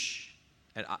village.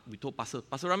 And we told Pastor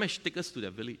Ramesh, take us to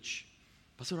the village.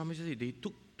 Pastor Ramesh said, they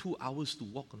took 2 hours to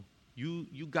walk.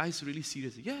 You guys really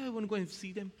serious? Yeah, I want to go and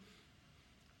see them.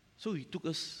 So it took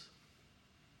us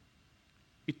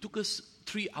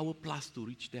 3 hours plus to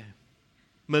reach there.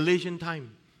 Malaysian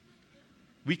time.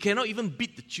 We cannot even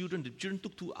beat the children. The children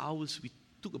took 2 hours. We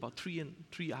took about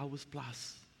 3 hours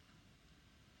plus.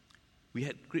 We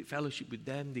had great fellowship with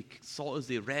them. They saw us,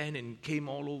 they ran and came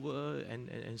all over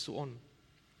and so on.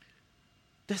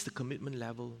 That's the commitment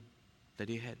level that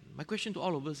they had. My question to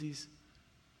all of us is,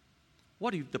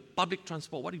 what if the public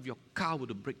transport, what if your car were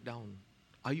to break down?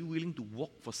 Are you willing to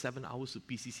walk for 7 hours to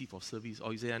PCC for service?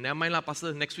 Or you say, never mind lah,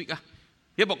 Pastor, next week.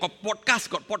 Yeah, but got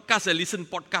podcast, I listen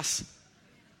podcast.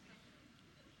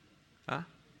 Huh?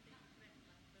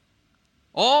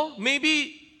 Or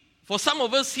maybe for some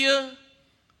of us here,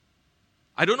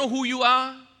 I don't know who you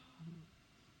are,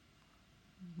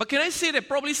 but can I say that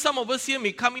probably some of us here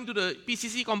may come into the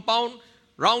PCC compound,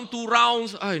 round 2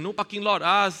 rounds, no parking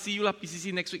lot, see you lah,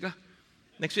 PCC next week lah.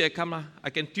 Next week I come lah. I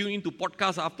can tune into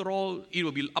podcast, after all, it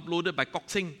will be uploaded by Kok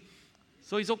Seng.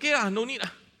 So it's okay lah, no need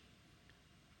lah.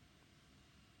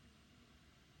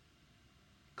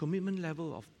 Commitment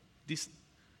level of these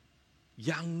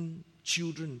young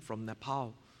children from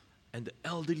Nepal and the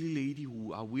elderly lady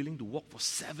who are willing to walk for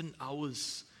 7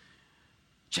 hours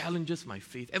challenges my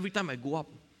faith. Every time I go up,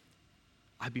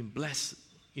 I've been blessed.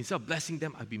 Instead of blessing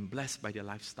them, I've been blessed by their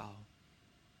lifestyle.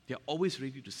 They're always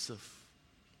ready to serve.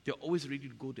 They're always ready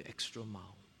to go the extra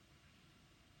mile.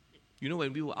 You know,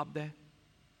 when we were up there,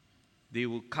 they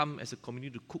will come as a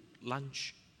community to cook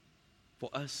lunch for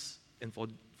us and for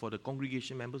the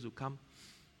congregation members who come.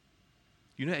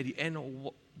 You know, at the end,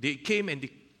 they came and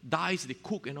they dice, they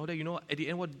cook and all that. You know, at the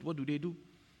end, what do?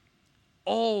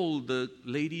 All the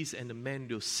ladies and the men,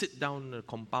 they'll sit down in the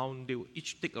compound, they will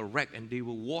each take a rack and they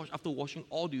will wash, after washing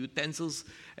all the utensils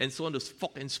and so on, the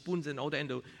fork and spoons and all that,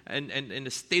 and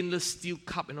the stainless steel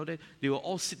cup and all that, they will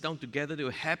all sit down together, they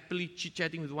were happily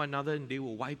chit-chatting with one another, and they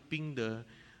were wiping the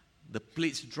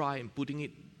plates dry and putting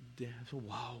it there. So,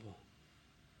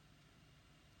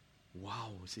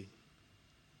 wow, see.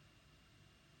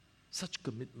 Such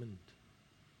commitment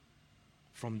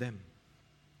from them.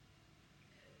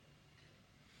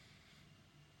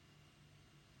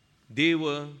 They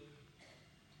were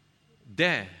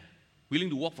there, willing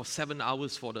to walk for 7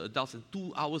 hours for the adults and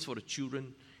 2 hours for the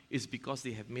children, is because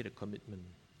they have made a commitment.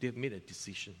 They have made a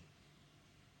decision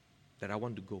that I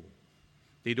want to go.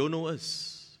 They don't know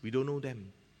us. We don't know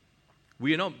them.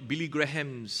 We are not Billy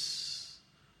Grahams.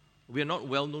 We are not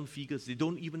well-known figures. They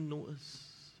don't even know us.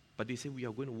 But they say we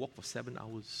are going to walk for 7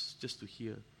 hours just to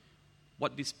hear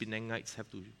what these Penangites have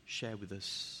to share with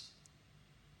us.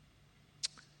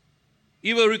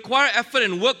 It will require effort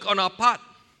and work on our part.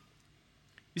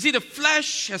 You see, the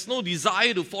flesh has no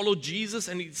desire to follow Jesus,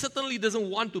 and it certainly doesn't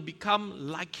want to become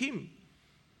like Him.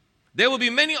 There will be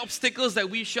many obstacles that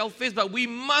we shall face, but we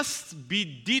must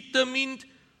be determined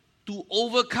to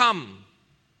overcome.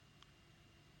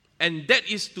 And that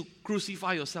is to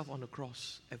crucify yourself on the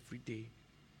cross every day.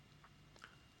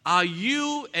 Are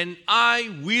you and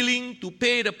I willing to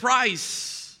pay the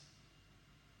price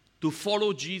to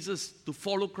follow Jesus, to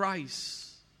follow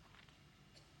Christ?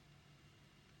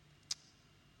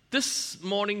 This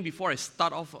morning, before I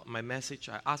start off my message,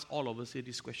 I ask all of us here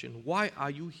this question: why are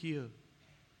you here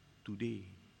today?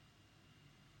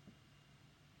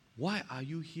 Why are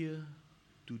you here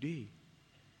today?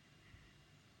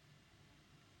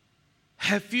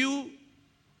 Have you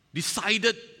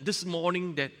decided this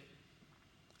morning that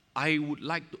I would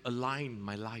like to align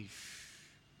my life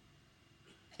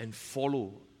and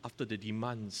follow after the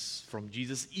demands from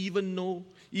Jesus, even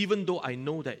though I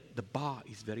know that the bar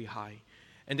is very high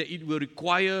and that it will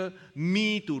require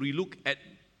me to relook at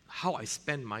how I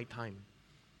spend my time,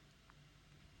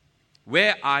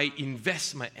 where I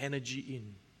invest my energy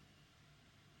in,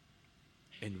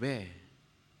 and where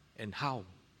and how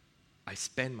I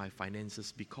spend my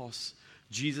finances, because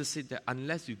Jesus said that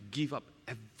unless you give up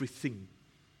everything,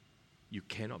 you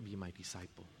cannot be my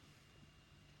disciple.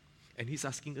 And He's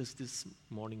asking us this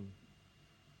morning,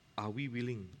 are we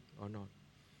willing or not?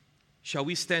 Shall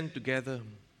we stand together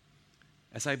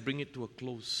as I bring it to a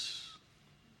close?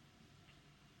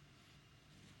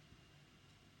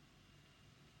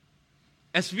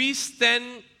 As we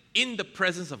stand in the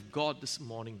presence of God this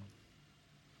morning,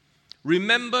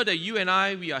 remember that you and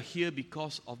I, we are here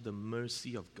because of the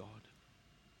mercy of God.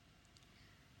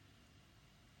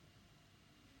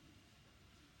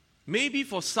 Maybe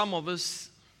for some of us,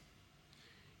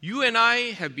 you and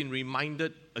I have been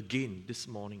reminded again this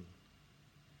morning.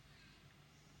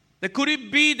 That could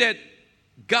it be that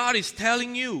God is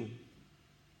telling you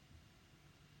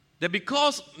that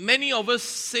because many of us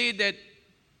say that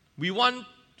we want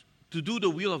to do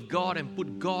the will of God and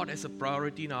put God as a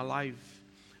priority in our life,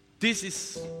 this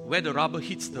is where the rubber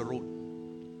hits the road.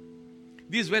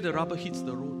 This is where the rubber hits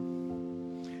the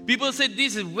road. People say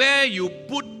this is where you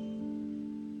put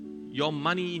your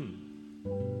money in.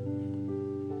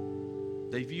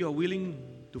 That if you are willing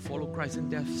to follow Christ,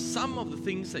 and there are some of the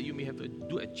things that you may have to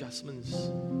do adjustments.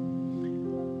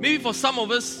 Maybe for some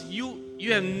of us, you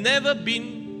have never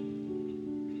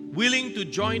been willing to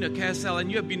join a care cell,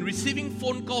 and you have been receiving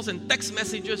phone calls and text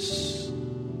messages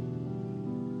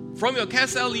from your care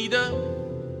cell leader,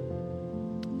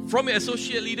 from your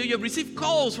associate leader. You have received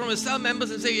calls from your cell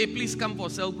members and say, hey, please come for a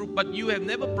cell group, but you have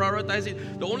never prioritized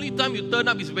it. The only time you turn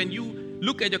up is when you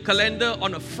look at your calendar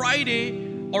on a Friday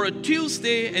or a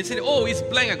Tuesday and say, oh, it's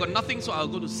blank, I got nothing, so I'll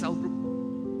go to cell group.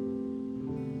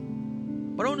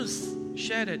 But I want to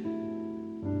share that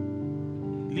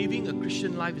living a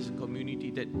Christian life is a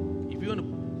community that if you want to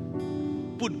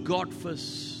put God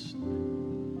first,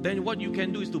 then what you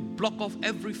can do is to block off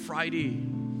every Friday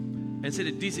and say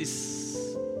that this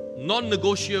is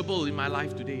non-negotiable in my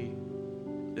life today.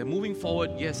 That moving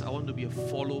forward, yes, I want to be a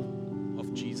follower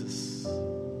of Jesus.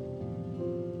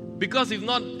 Because if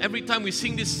not, every time we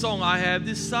sing this song, I have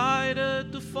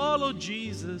decided to follow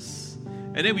Jesus.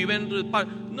 And then we went to the part,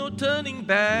 no turning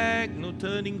back, no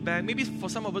turning back. Maybe for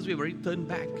some of us, we've already turned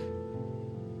back.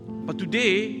 But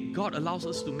today, God allows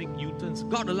us to make U-turns.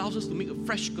 God allows us to make a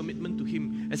fresh commitment to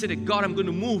Him and say that, God, I'm going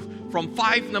to move from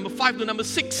number 5 to number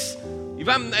 6. If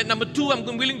I'm at number 2, I'm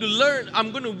willing to learn. I'm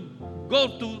going to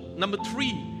go to number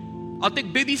 3. I'll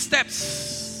take baby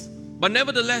steps. But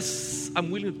nevertheless, I'm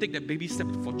willing to take that baby step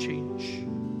for change.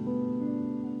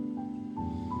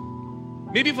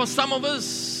 Maybe for some of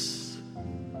us,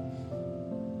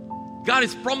 God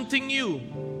is prompting you.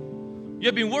 You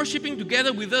have been worshiping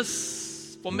together with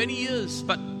us for many years,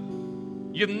 but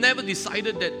you have never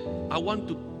decided that I want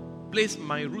to place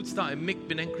my roots down and make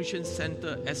Penang Christian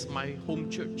Center as my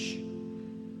home church.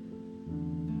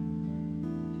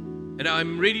 And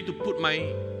I'm ready to put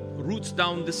my roots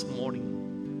down this morning.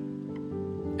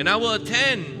 And I will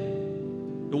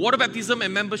attend the water baptism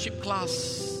and membership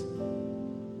class,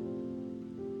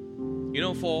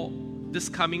 for this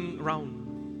coming round.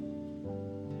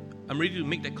 I'm ready to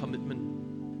make that commitment.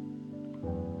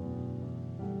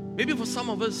 Maybe for some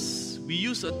of us, we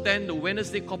used to attend the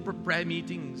Wednesday corporate prayer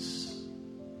meetings,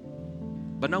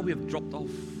 but now we have dropped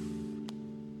off.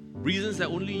 Reasons that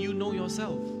only you know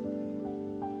yourself.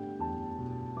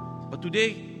 But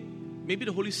today, maybe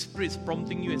the Holy Spirit is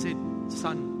prompting you and say,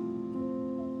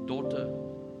 son, daughter,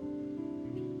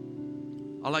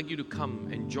 I'd like you to come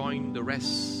and join the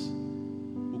rest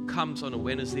who comes on a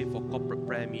Wednesday for corporate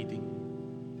prayer meeting.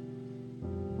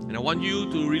 And I want you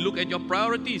to relook at your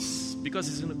priorities, because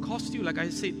it's going to cost you, like I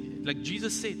said, like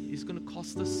Jesus said, it's going to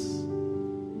cost us.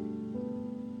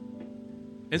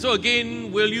 And so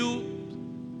again, will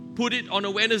you put it on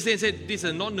a Wednesday and say, this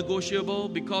is non-negotiable,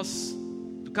 because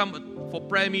to come for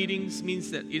prayer meetings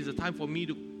means that it is a time for me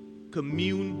to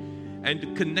commune and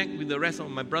to connect with the rest of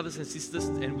my brothers and sisters,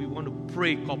 and we want to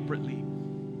pray corporately.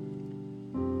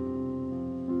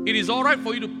 It is all right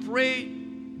for you to pray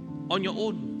on your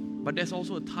own, but there's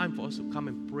also a time for us to come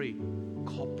and pray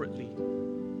corporately.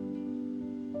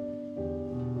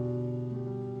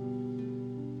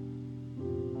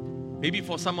 Maybe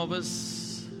for some of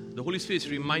us, the Holy Spirit is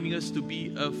reminding us to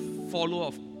be a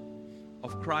follower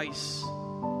of Christ.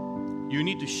 You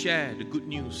need to share the good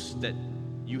news that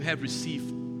you have received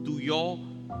to your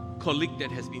colleague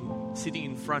that has been sitting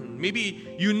in front.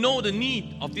 Maybe you know the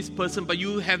need of this person, but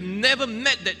you have never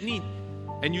met that need,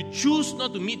 and you choose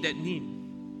not to meet that need.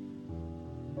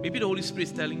 Maybe the Holy Spirit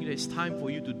is telling you that it's time for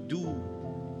you to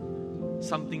do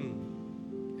something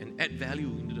and add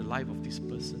value into the life of this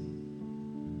person.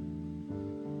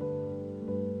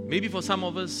 Maybe for some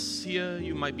of us here,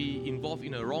 you might be involved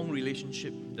in a wrong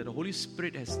relationship that the Holy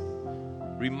Spirit has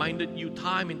reminded you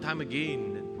time and time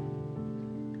again.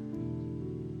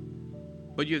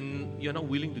 But you're not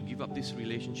willing to give up this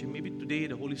relationship. Maybe today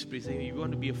the Holy Spirit is saying, if you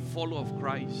want to be a follower of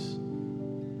Christ,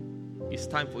 it's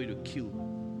time for you to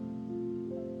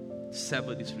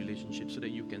sever this relationship so that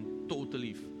you can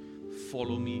totally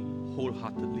follow me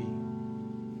wholeheartedly.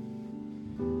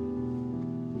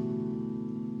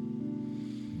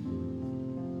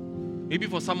 Maybe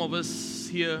for some of us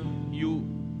here, you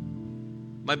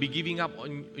might be giving up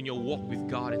on your walk with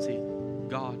God and say,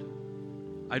 God,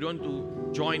 I don't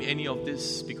want to join any of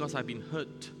this because I've been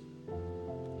hurt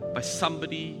by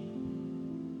somebody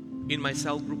in my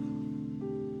cell group,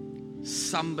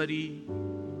 somebody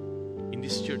in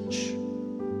this church,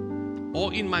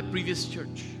 or in my previous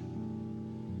church.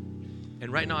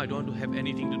 And right now I don't want to have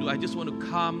anything to do. I just want to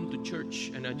come to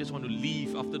church and I just want to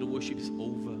leave after the worship is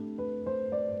over.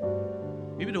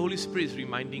 Maybe the Holy Spirit is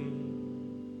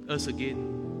reminding us again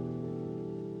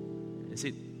and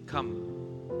said, come,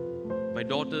 my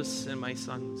daughters and my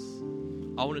sons,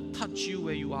 I want to touch you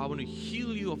where you are. I want to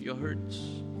heal you of your hurts.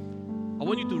 I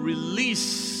want you to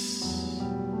release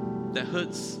the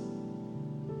hurts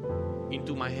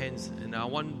into my hands, and I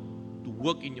want to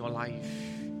work in your life.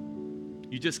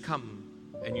 You just come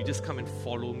and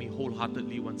follow me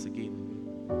wholeheartedly once again.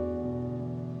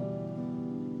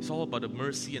 It's all about the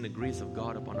mercy and the grace of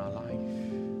God upon our life.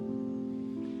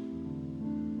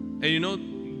 And you know,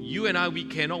 you and I, we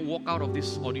cannot walk out of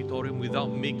this auditorium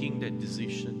without making that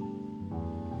decision.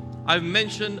 I've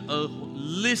mentioned a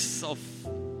list of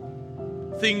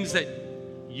things that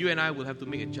you and I will have to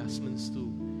make adjustments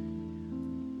to.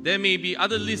 There may be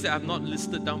other lists that I've not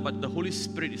listed down, but the Holy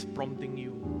Spirit is prompting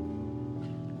you.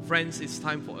 Friends, it's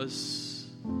time for us,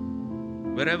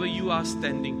 wherever you are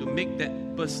standing, to make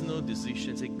that personal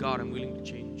decision. Say, God, I'm willing to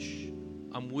change.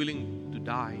 I'm willing to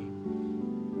die.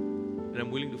 And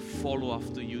I'm willing to follow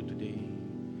after you today.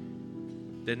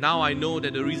 That now I know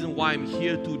that the reason why I'm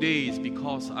here today is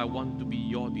because I want to be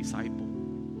your disciple.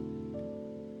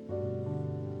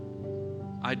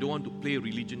 I don't want to play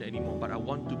religion anymore, but I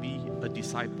want to be a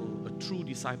disciple, a true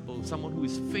disciple, someone who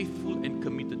is faithful and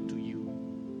committed to you.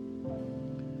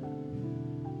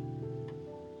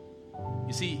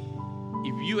 You see,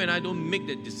 if you and I don't make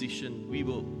that decision, we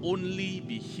will only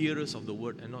be hearers of the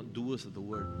word and not doers of the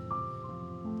word.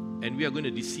 And we are going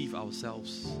to deceive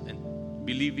ourselves and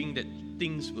believing that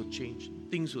things will change.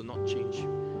 Things will not change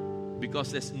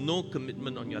because there's no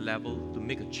commitment on your level to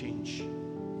make a change,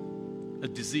 a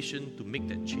decision to make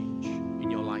that change in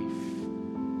your life.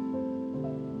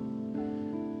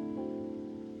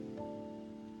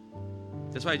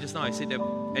 That's why just now I said that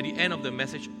at the end of the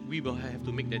message, we will have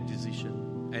to make that decision.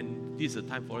 And this is the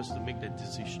time for us to make that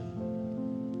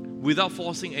decision. Without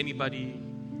forcing anybody,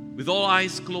 with all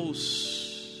eyes closed,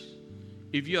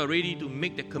 if you are ready to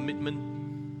make that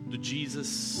commitment to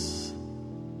Jesus,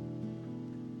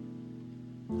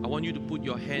 I want you to put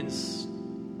your hands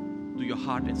to your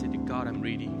heart and say, God, I'm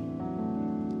ready.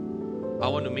 I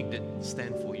want to make that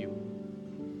stand for you.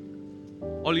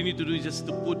 All you need to do is just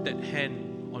to put that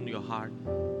hand on your heart.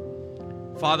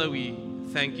 Father, we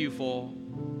thank you for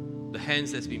the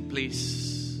hands that's been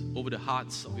placed over the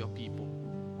hearts of your people.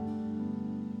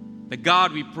 That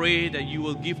God, we pray that you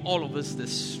will give all of us the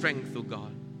strength, oh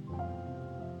God,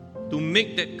 to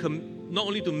make that not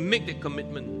only to make that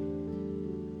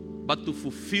commitment, but to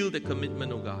fulfill the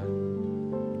commitment, oh God.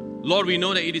 Lord, we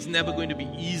know that it is never going to be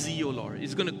easy, oh Lord.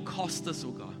 It's going to cost us,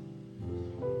 oh God.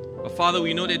 But Father,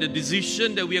 we know that the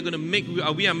decision that we are going to make,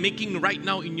 we are making right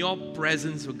now in your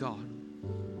presence, oh God.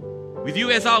 With you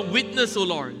as our witness, oh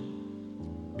Lord,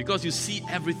 because you see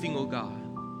everything, oh God.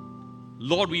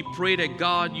 Lord, we pray that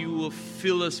God, you will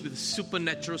fill us with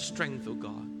supernatural strength, oh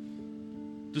God,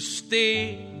 to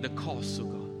stay the course, oh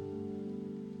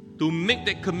God, to make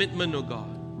that commitment, oh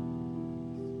God,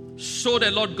 so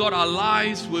that, Lord God, our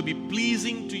lives will be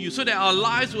pleasing to you, so that our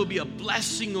lives will be a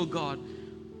blessing, oh God,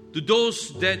 to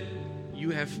those that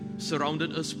you have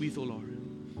surrounded us with, oh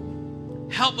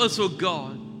Lord. Help us, oh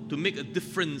God, to make a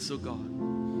difference, oh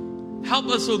God. Help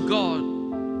us, oh God,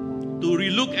 to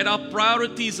relook at our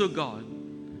priorities, oh God,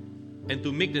 and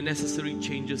to make the necessary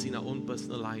changes in our own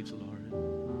personal lives, oh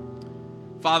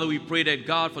Lord. Father, we pray that,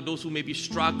 God, for those who may be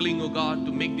struggling, oh God,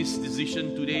 to make this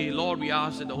decision today, Lord, we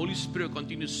ask that the Holy Spirit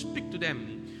continue to speak to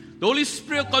them. The Holy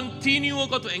Spirit continue, oh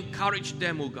God, to encourage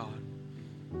them, oh God.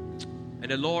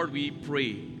 And the Lord, we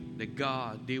pray that,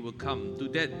 God, they will come to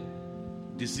that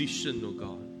decision, oh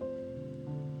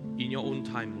God, in your own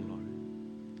time, oh Lord.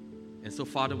 And so,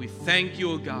 Father, we thank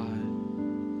you, oh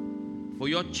God, for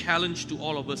your challenge to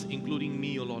all of us, including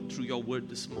me, oh Lord, through your word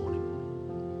this morning.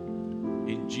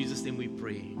 In Jesus' name we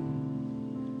pray.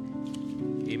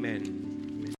 Amen.